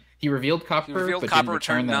 he revealed He copper revealed but didn't copper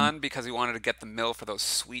return returned them. none because he wanted to get the mill for those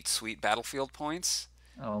sweet, sweet battlefield points.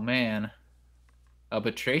 Oh man.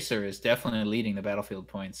 But Tracer is definitely leading the battlefield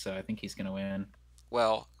points, so I think he's gonna win.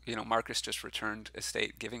 Well, Marcus just returned a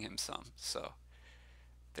state giving him some, so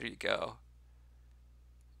there you go.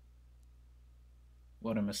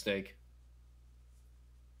 What a mistake.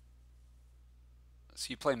 So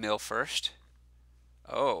you play mill first.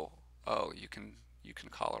 Oh, oh, you can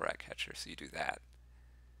call a rat catcher, so you do that.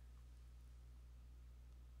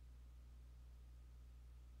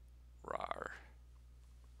 Rar.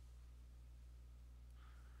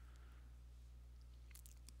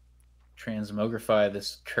 Transmogrify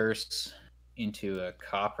this curse into a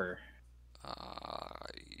copper. I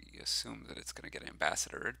assume that it's going to get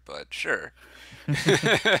ambassadored, but sure.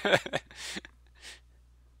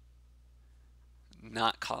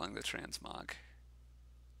 Not calling the transmog.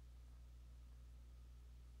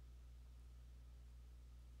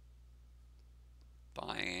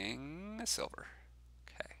 Buying a silver.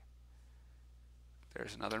 Okay.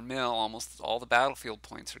 There's another mill. Almost all the battlefield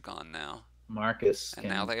points are gone now. Marcus And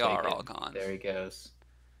now can they take are it. all gone. There he goes.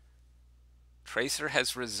 Tracer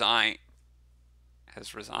has resigned.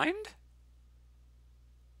 Has resigned?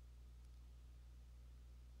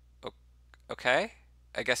 Okay.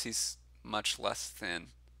 I guess he's much less thin.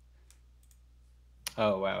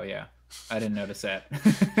 Oh wow, yeah. I didn't notice that.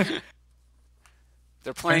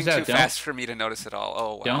 They're Turns playing too out fast for me to notice it all.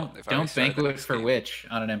 Oh wow, they've already don't started the banquet next for game. witch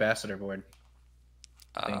on an ambassador board.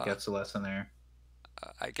 I think Uh, that's the lesson there.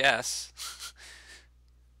 I guess.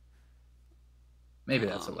 Maybe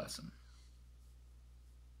that's a Um, lesson.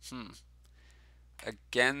 hmm.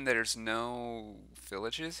 Again, there's no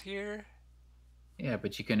villages here. Yeah,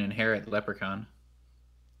 but you can inherit leprechaun.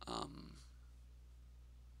 Um,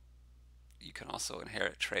 you can also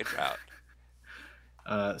inherit trade route.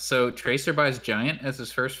 So Tracer buys giant as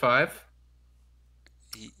his first 5.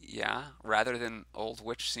 Yeah, rather than old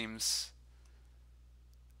witch seems.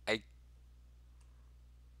 I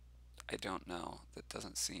I don't know. That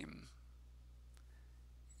doesn't seem.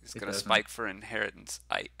 He's It gonna doesn't. spike for inheritance.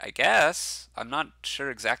 I guess. I'm not sure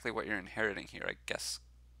exactly what you're inheriting here. I guess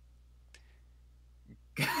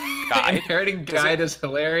guide. Inheriting Does it? guide is Does that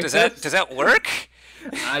hilarious. does that work?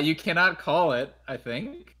 You cannot call it, I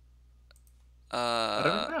think. I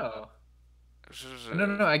don't Uh, know. No,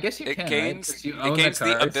 no, no. I guess you it can, right? gains Because you it own the gains the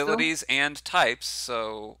card still. abilities and types.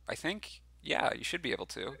 So I think yeah, you should be able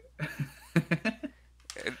to.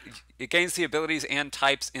 It, it gains the abilities and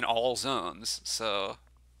types in all zones. So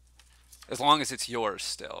as long as it's yours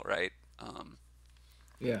still, right? Um,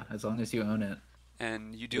 Yeah, as long as you own it.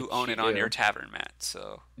 and you do which own you it on your do. tavern mat.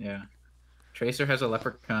 So, Yeah. Tracer has a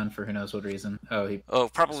leprechaun for who knows what reason. Oh, he oh,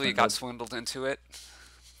 probably got swindled. swindled into it.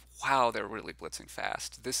 Wow, they're really blitzing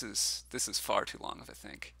fast. This is far too long of a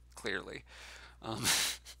think. Clearly, um,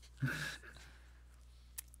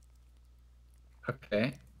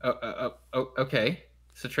 Okay. Okay.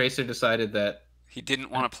 So Tracer decided that. he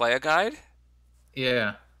didn't Uh, want to play a guide.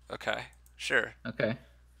 yeah. Okay, sure, Okay.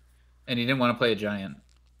 And he didn't want to play a giant.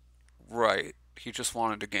 right. He just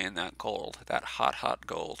wanted to gain that gold, that hot, hot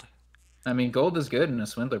gold. I mean, gold is good in a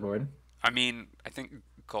swindler board. I mean, I think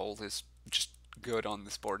gold is just good on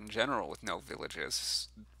this board in general with no villages,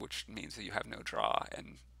 which means that you have no draw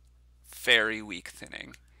and very weak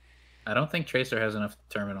thinning. I don't think Tracer has enough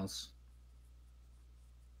terminals.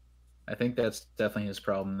 I think that's definitely his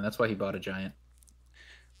problem. That's why he bought a giant.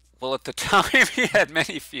 Well, at the time, he had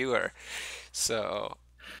many fewer. So,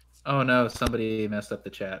 Oh no, somebody messed up the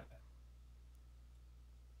chat.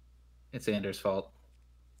 It's Anders' fault.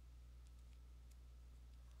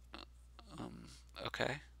 um,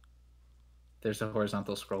 okay. There's a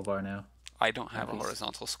horizontal scroll bar now. I don't Now have a he's.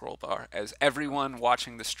 horizontal scroll bar, as everyone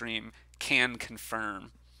watching the stream can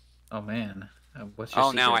confirm. Oh man, what's your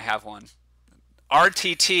Oh, now I secret? have one.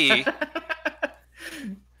 RTT.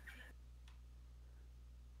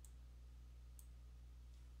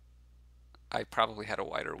 I probably had a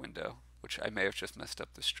wider window, which I may have just messed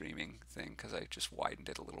up the streaming thing because I just widened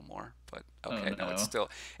it a little more. But Oh okay, no, it's no.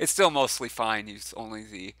 still mostly fine. It's only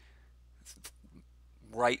the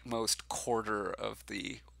rightmost quarter of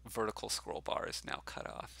the vertical scroll bar is now cut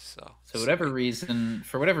off. So So sweet.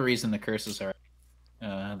 for whatever reason, the curses are,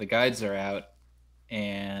 the guides are out,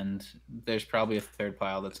 and there's probably a third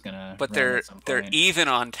pile that's gonna But run they're at some they're point. even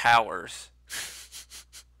on towers.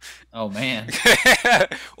 Oh man.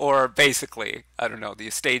 Or basically, I don't know, the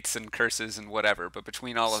estates and curses and whatever, but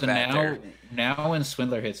between all of So that, now when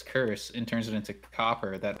Swindler hits curse and turns it into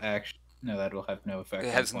copper, that actually no, that will have no it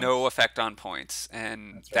effect on has no points. effect on points.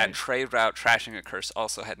 And That's that right. trade route trashing a curse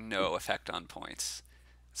also had no effect on points.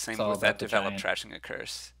 It's Same all with that about the develop giant. trashing a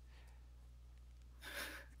curse.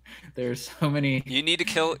 There's so many. You need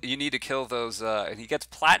to kill those and he gets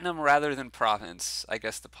platinum rather than province. I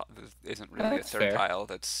guess there isn't really a That's third fair. pile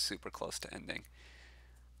that's super close to ending.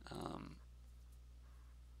 Um,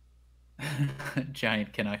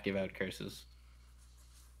 Giant cannot give out curses.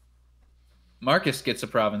 Marcus gets a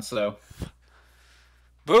province though.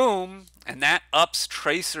 Boom, and that ups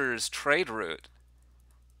Tracer's trade route.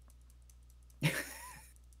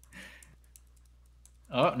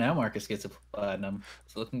 Oh, now Marcus gets a platinum.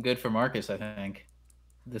 It's looking good for Marcus, I think.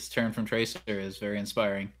 This turn from Tracer is very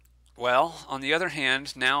inspiring. Well, on the other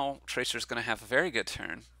hand, now Tracer's going to have a very good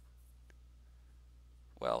turn.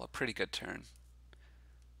 Well, a pretty good turn.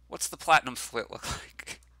 What's the platinum split look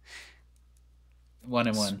like?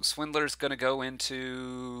 1-1. Swindler's going to go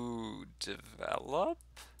into develop.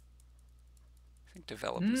 I think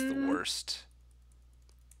develop is the Mm, worst.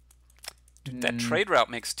 Dude, that mm, trade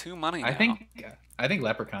route makes 2 money I now. think I think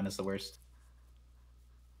Leprechaun is the worst.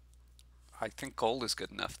 I think gold is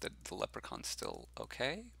good enough that the leprechaun's still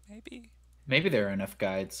okay, maybe? Maybe there are enough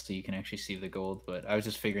guides so you can actually see the gold, but I was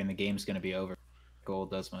just figuring the game's going to be over.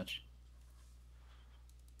 Gold does much.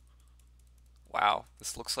 Wow,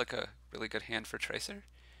 this looks like a really good hand for Tracer.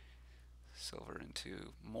 Silver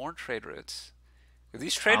into more trade routes.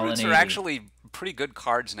 These trade routes are Colonnade. actually pretty good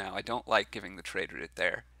cards now. I don't like giving the trade route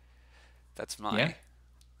there. That's Yeah, my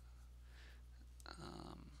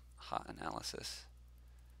hot analysis.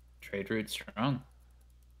 trade route strong.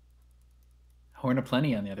 Horn of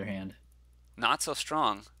Plenty, on the other hand. Not so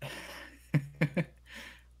strong.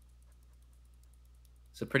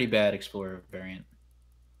 It's a pretty bad Explorer variant.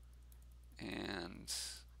 And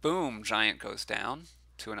boom, giant goes down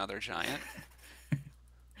to another giant.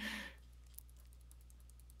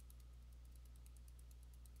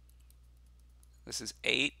 This is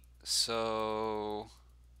 8, so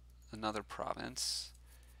another province.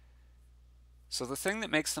 So the thing that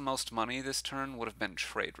makes the most money this turn would have been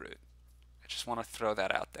trade route. I just want to throw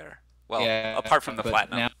that out there. Well, Yeah, apart from the but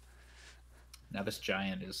platinum. now this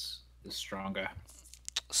giant is stronger.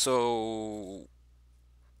 So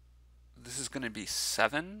this is going to be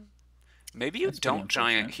 7. Maybe you That's pretty don't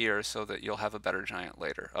giant unfortunate. here so that you'll have a better giant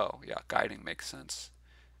later. Oh, yeah, guiding makes sense.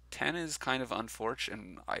 10 is kind of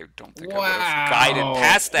unfortunate. I don't think I would have guided Wow!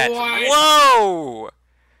 past that. What? Whoa!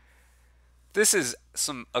 This is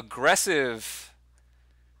some aggressive.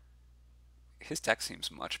 His deck seems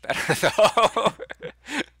much better, though.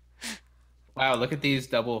 Wow! Look at these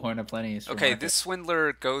double Horn of Plenties for Okay, Marcus. this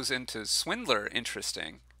Swindler goes into Swindler.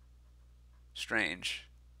 Interesting. Strange.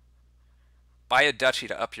 buy a duchy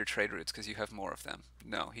to up your trade routes because you have more of them.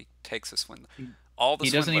 No, he takes a swindler. He, All the he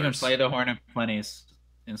doesn't even swindlers. play the Horn of Plenties,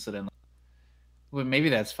 incidentally. Well, maybe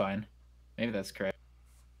that's fine. Maybe that's correct.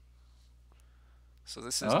 So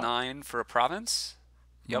this is Oh, 9 for a province.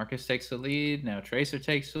 Yep. Marcus takes the lead. Now Tracer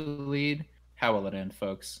takes the lead. How will it end,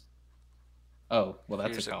 folks? Oh, well,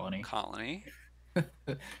 that's a Here's a colony. colony.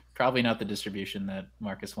 Probably not the distribution that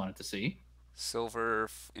Marcus wanted to see. Silver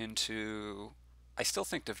into. I still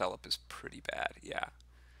think develop is pretty bad. Yeah.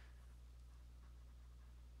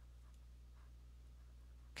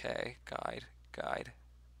 Okay. Guide. Guide.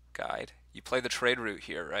 Guide. You play the trade route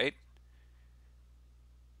here, right?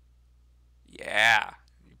 Yeah.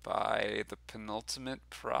 You buy the penultimate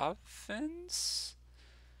province?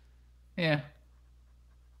 Yeah.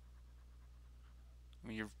 I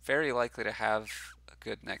mean, you're very likely to have a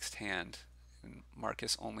good next hand. And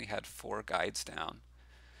Marcus only had 4 guides down.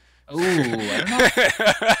 Oh, I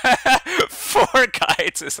don't know. 4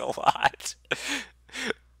 guides is a lot.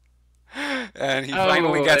 And he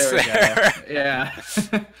finally Oh, gets there we go. there. Yeah.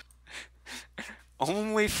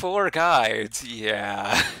 Only 4 guides.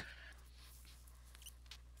 Yeah.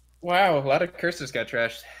 Wow, a lot of curses got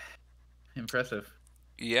trashed. Impressive.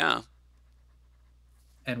 Yeah.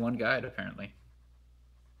 And one guide, apparently.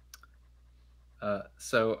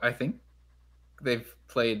 So I think they've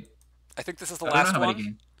played. I think this is the I don't know last how many one,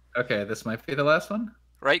 games. Okay, this might be the last one.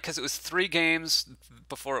 right? Because it was 3 games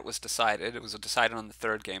before it was decided. It was decided on the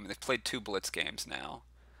 3rd game, and they've played 2 Blitz games now.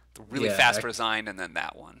 The really Yeah, fast resigned, and then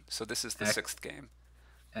that one. So this is the ac 6th game.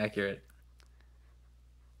 accurate.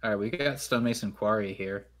 All right, we got Stonemason Quarry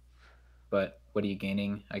here, but what are you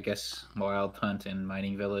gaining? I guess Wild Hunt and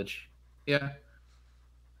Mining Village. Yeah,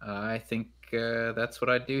 I think that's what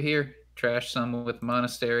I'd do here. Trash some with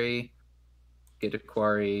Monastery, get a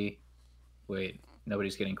Quarry. Wait,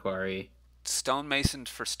 nobody's getting Quarry. Stonemason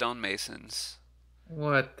for stonemasons.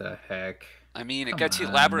 What the heck? I mean, it Come gets you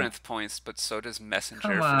on. labyrinth points, but so does messenger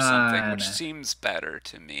Come for something, on. which seems better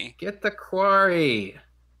to me. Get the Quarry.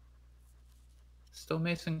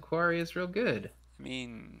 Stonemason Quarry is real good. I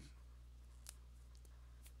mean,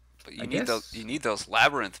 but I you guess. need those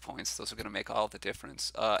labyrinth points. Those are going to make all the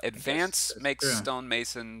difference. I guess Advance that's makes true.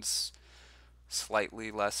 stonemasons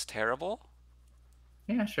slightly less terrible.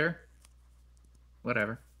 Yeah, sure.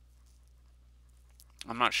 Whatever.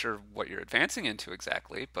 I'm not sure what you're advancing into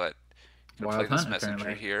exactly, but you're going to play Wild this Hunt, messenger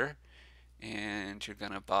apparently. here, and you're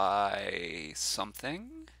going to buy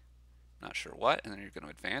something. Not sure what, and then you're going to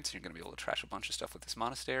advance, and you're going to be able to trash a bunch of stuff with this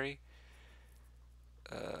monastery.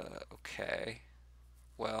 Okay.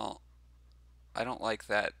 Well, I don't like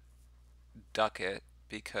that ducat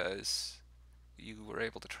because you were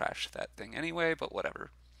able to trash that thing anyway, but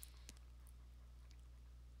whatever.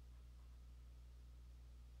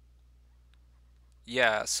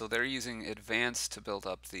 Yeah, so they're using advance to build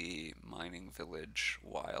up the mining village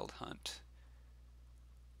wild hunt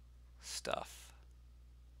stuff.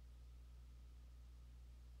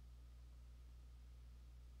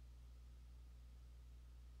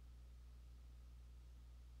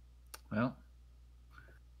 Well,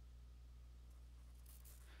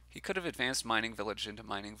 He could have advanced mining village into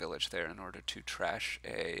mining village there in order to trash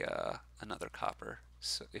a another copper,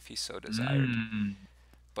 so if he so desired. mm,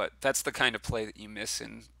 But that's the kind of play that you miss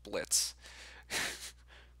in Blitz.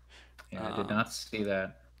 yeah, I did Um, not see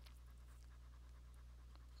that.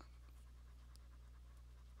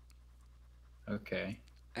 Okay.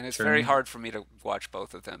 and it's very Turn. hard for me to watch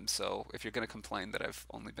both of them. So if you're going to complain that I've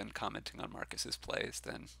only been commenting on Marcus's plays,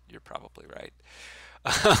 then you're probably right.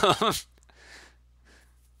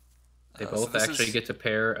 They So both this actually is. get to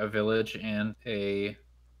pair a village and a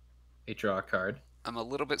draw card. I'm a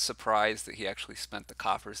little bit surprised that he actually spent the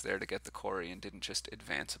coffers there to get the quarry and didn't just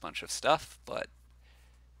advance a bunch of stuff, but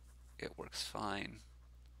it works fine,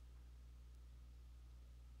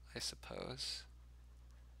 I suppose.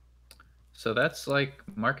 So that's like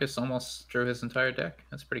Marcus almost drew his entire deck.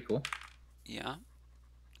 That's pretty cool. Yeah,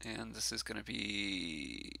 and this is going to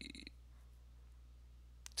be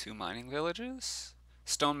 2 mining villages.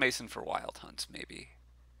 Stonemason for wild hunts, maybe.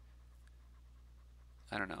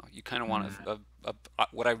 I don't know. You kind of want Mm,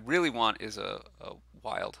 what I really want is a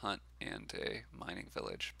wild hunt and a mining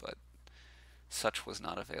village, but such was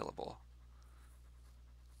not available.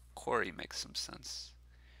 Quarry makes some sense.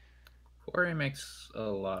 Quarry makes a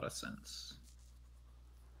lot of sense.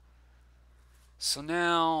 So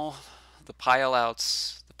now the pile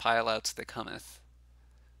outs they cometh.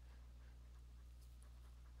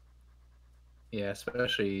 Yeah,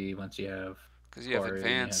 especially once you have Because you have Quarry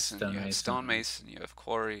and you have advance and you have Stonemason. stonemason, you have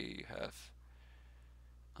quarry, you have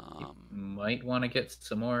You um, might want to get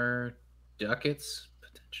some more ducats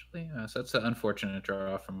potentially. So that's an unfortunate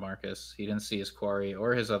draw from Marcus. He didn't see his quarry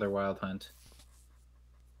or his other wild hunt.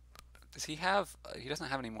 Does he have? He doesn't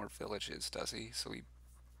have any more villages, does he? So he.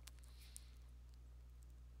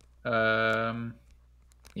 Um,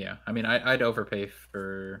 yeah. I mean, I'd overpay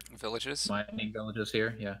for Villages? mining villages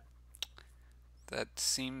here. Yeah. That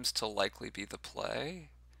seems to likely be the play.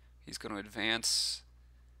 He's going to advance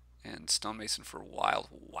and stonemason for wild.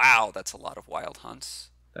 Wow, that's a lot of wild hunts.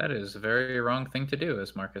 That is a very wrong thing to do,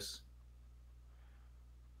 as Marcus.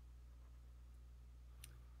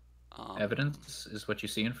 Evidence is what you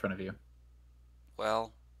see in front of you.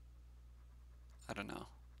 Well, I don't know.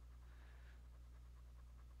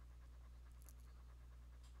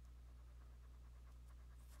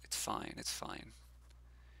 It's fine. It's fine.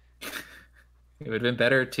 It would have been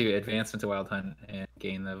better to advance into Wild Hunt and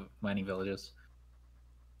gain the mining villages.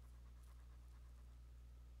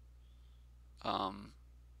 Um,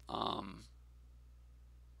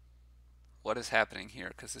 what is happening here?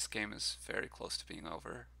 Because this game is very close to being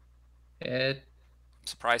over. It I'm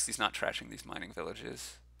surprised he's not trashing these mining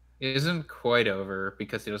villages. isn't quite over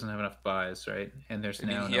because he doesn't have enough buys, right? And there's I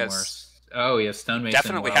mean, now he no more. has. Oh, he has He Stonemason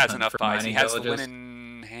definitely Wild has Hunt enough for buys. He mining has the win villages.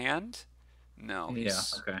 in hand. No, Yeah,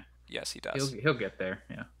 he's. okay. Yes, he does. He'll get there,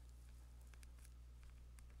 yeah.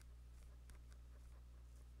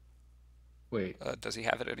 Wait, Does he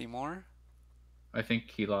have it anymore? I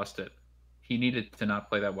think he lost it. He needed to not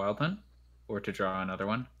play that Wild Hunt or to draw another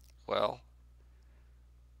one. Well,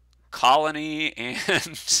 colony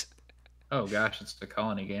and Oh gosh, it's the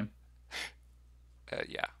colony game.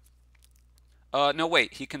 yeah. No,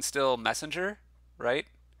 wait. He can still messenger, right?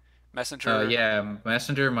 Messenger, Yeah,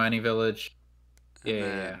 Messenger, Mining Village. Yeah, and yeah,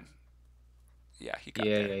 yeah. then yeah, he got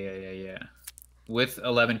Yeah, there. yeah, yeah, yeah, yeah. With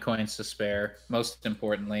 11 coins to spare, most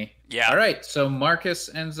importantly. Yeah. All right, so Marcus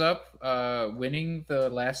ends up winning the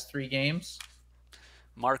last 3 games.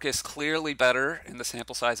 Marcus clearly better in the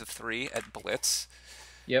sample size of 3 at Blitz.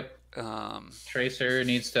 Yep. Tracer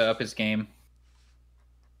needs to up his game.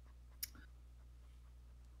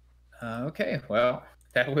 Okay, well,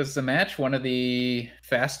 that was the match. One of the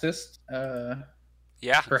fastest,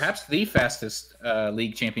 Yeah. perhaps the fastest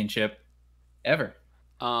league championship ever.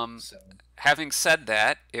 So. Having said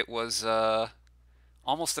that, it was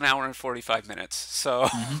almost an hour and 45 minutes. So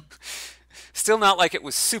still not like it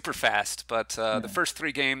was super fast, but the first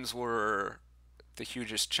 3 games were the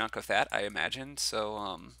hugest chunk of that, I imagine.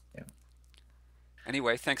 So yeah.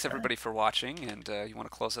 Anyway, thanks everybody for watching, and you want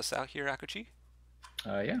to close us out here, Akuchi?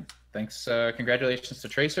 Yeah. Thanks. Congratulations to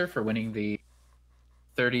Tracer for winning the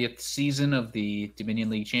 30th season of the Dominion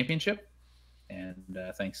League Championship. And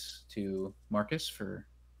thanks to Marcus for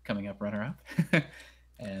coming up runner-up.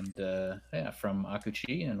 And yeah, from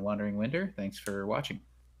Akuchi and Wandering Winder, thanks for watching.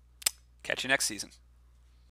 Catch you next season.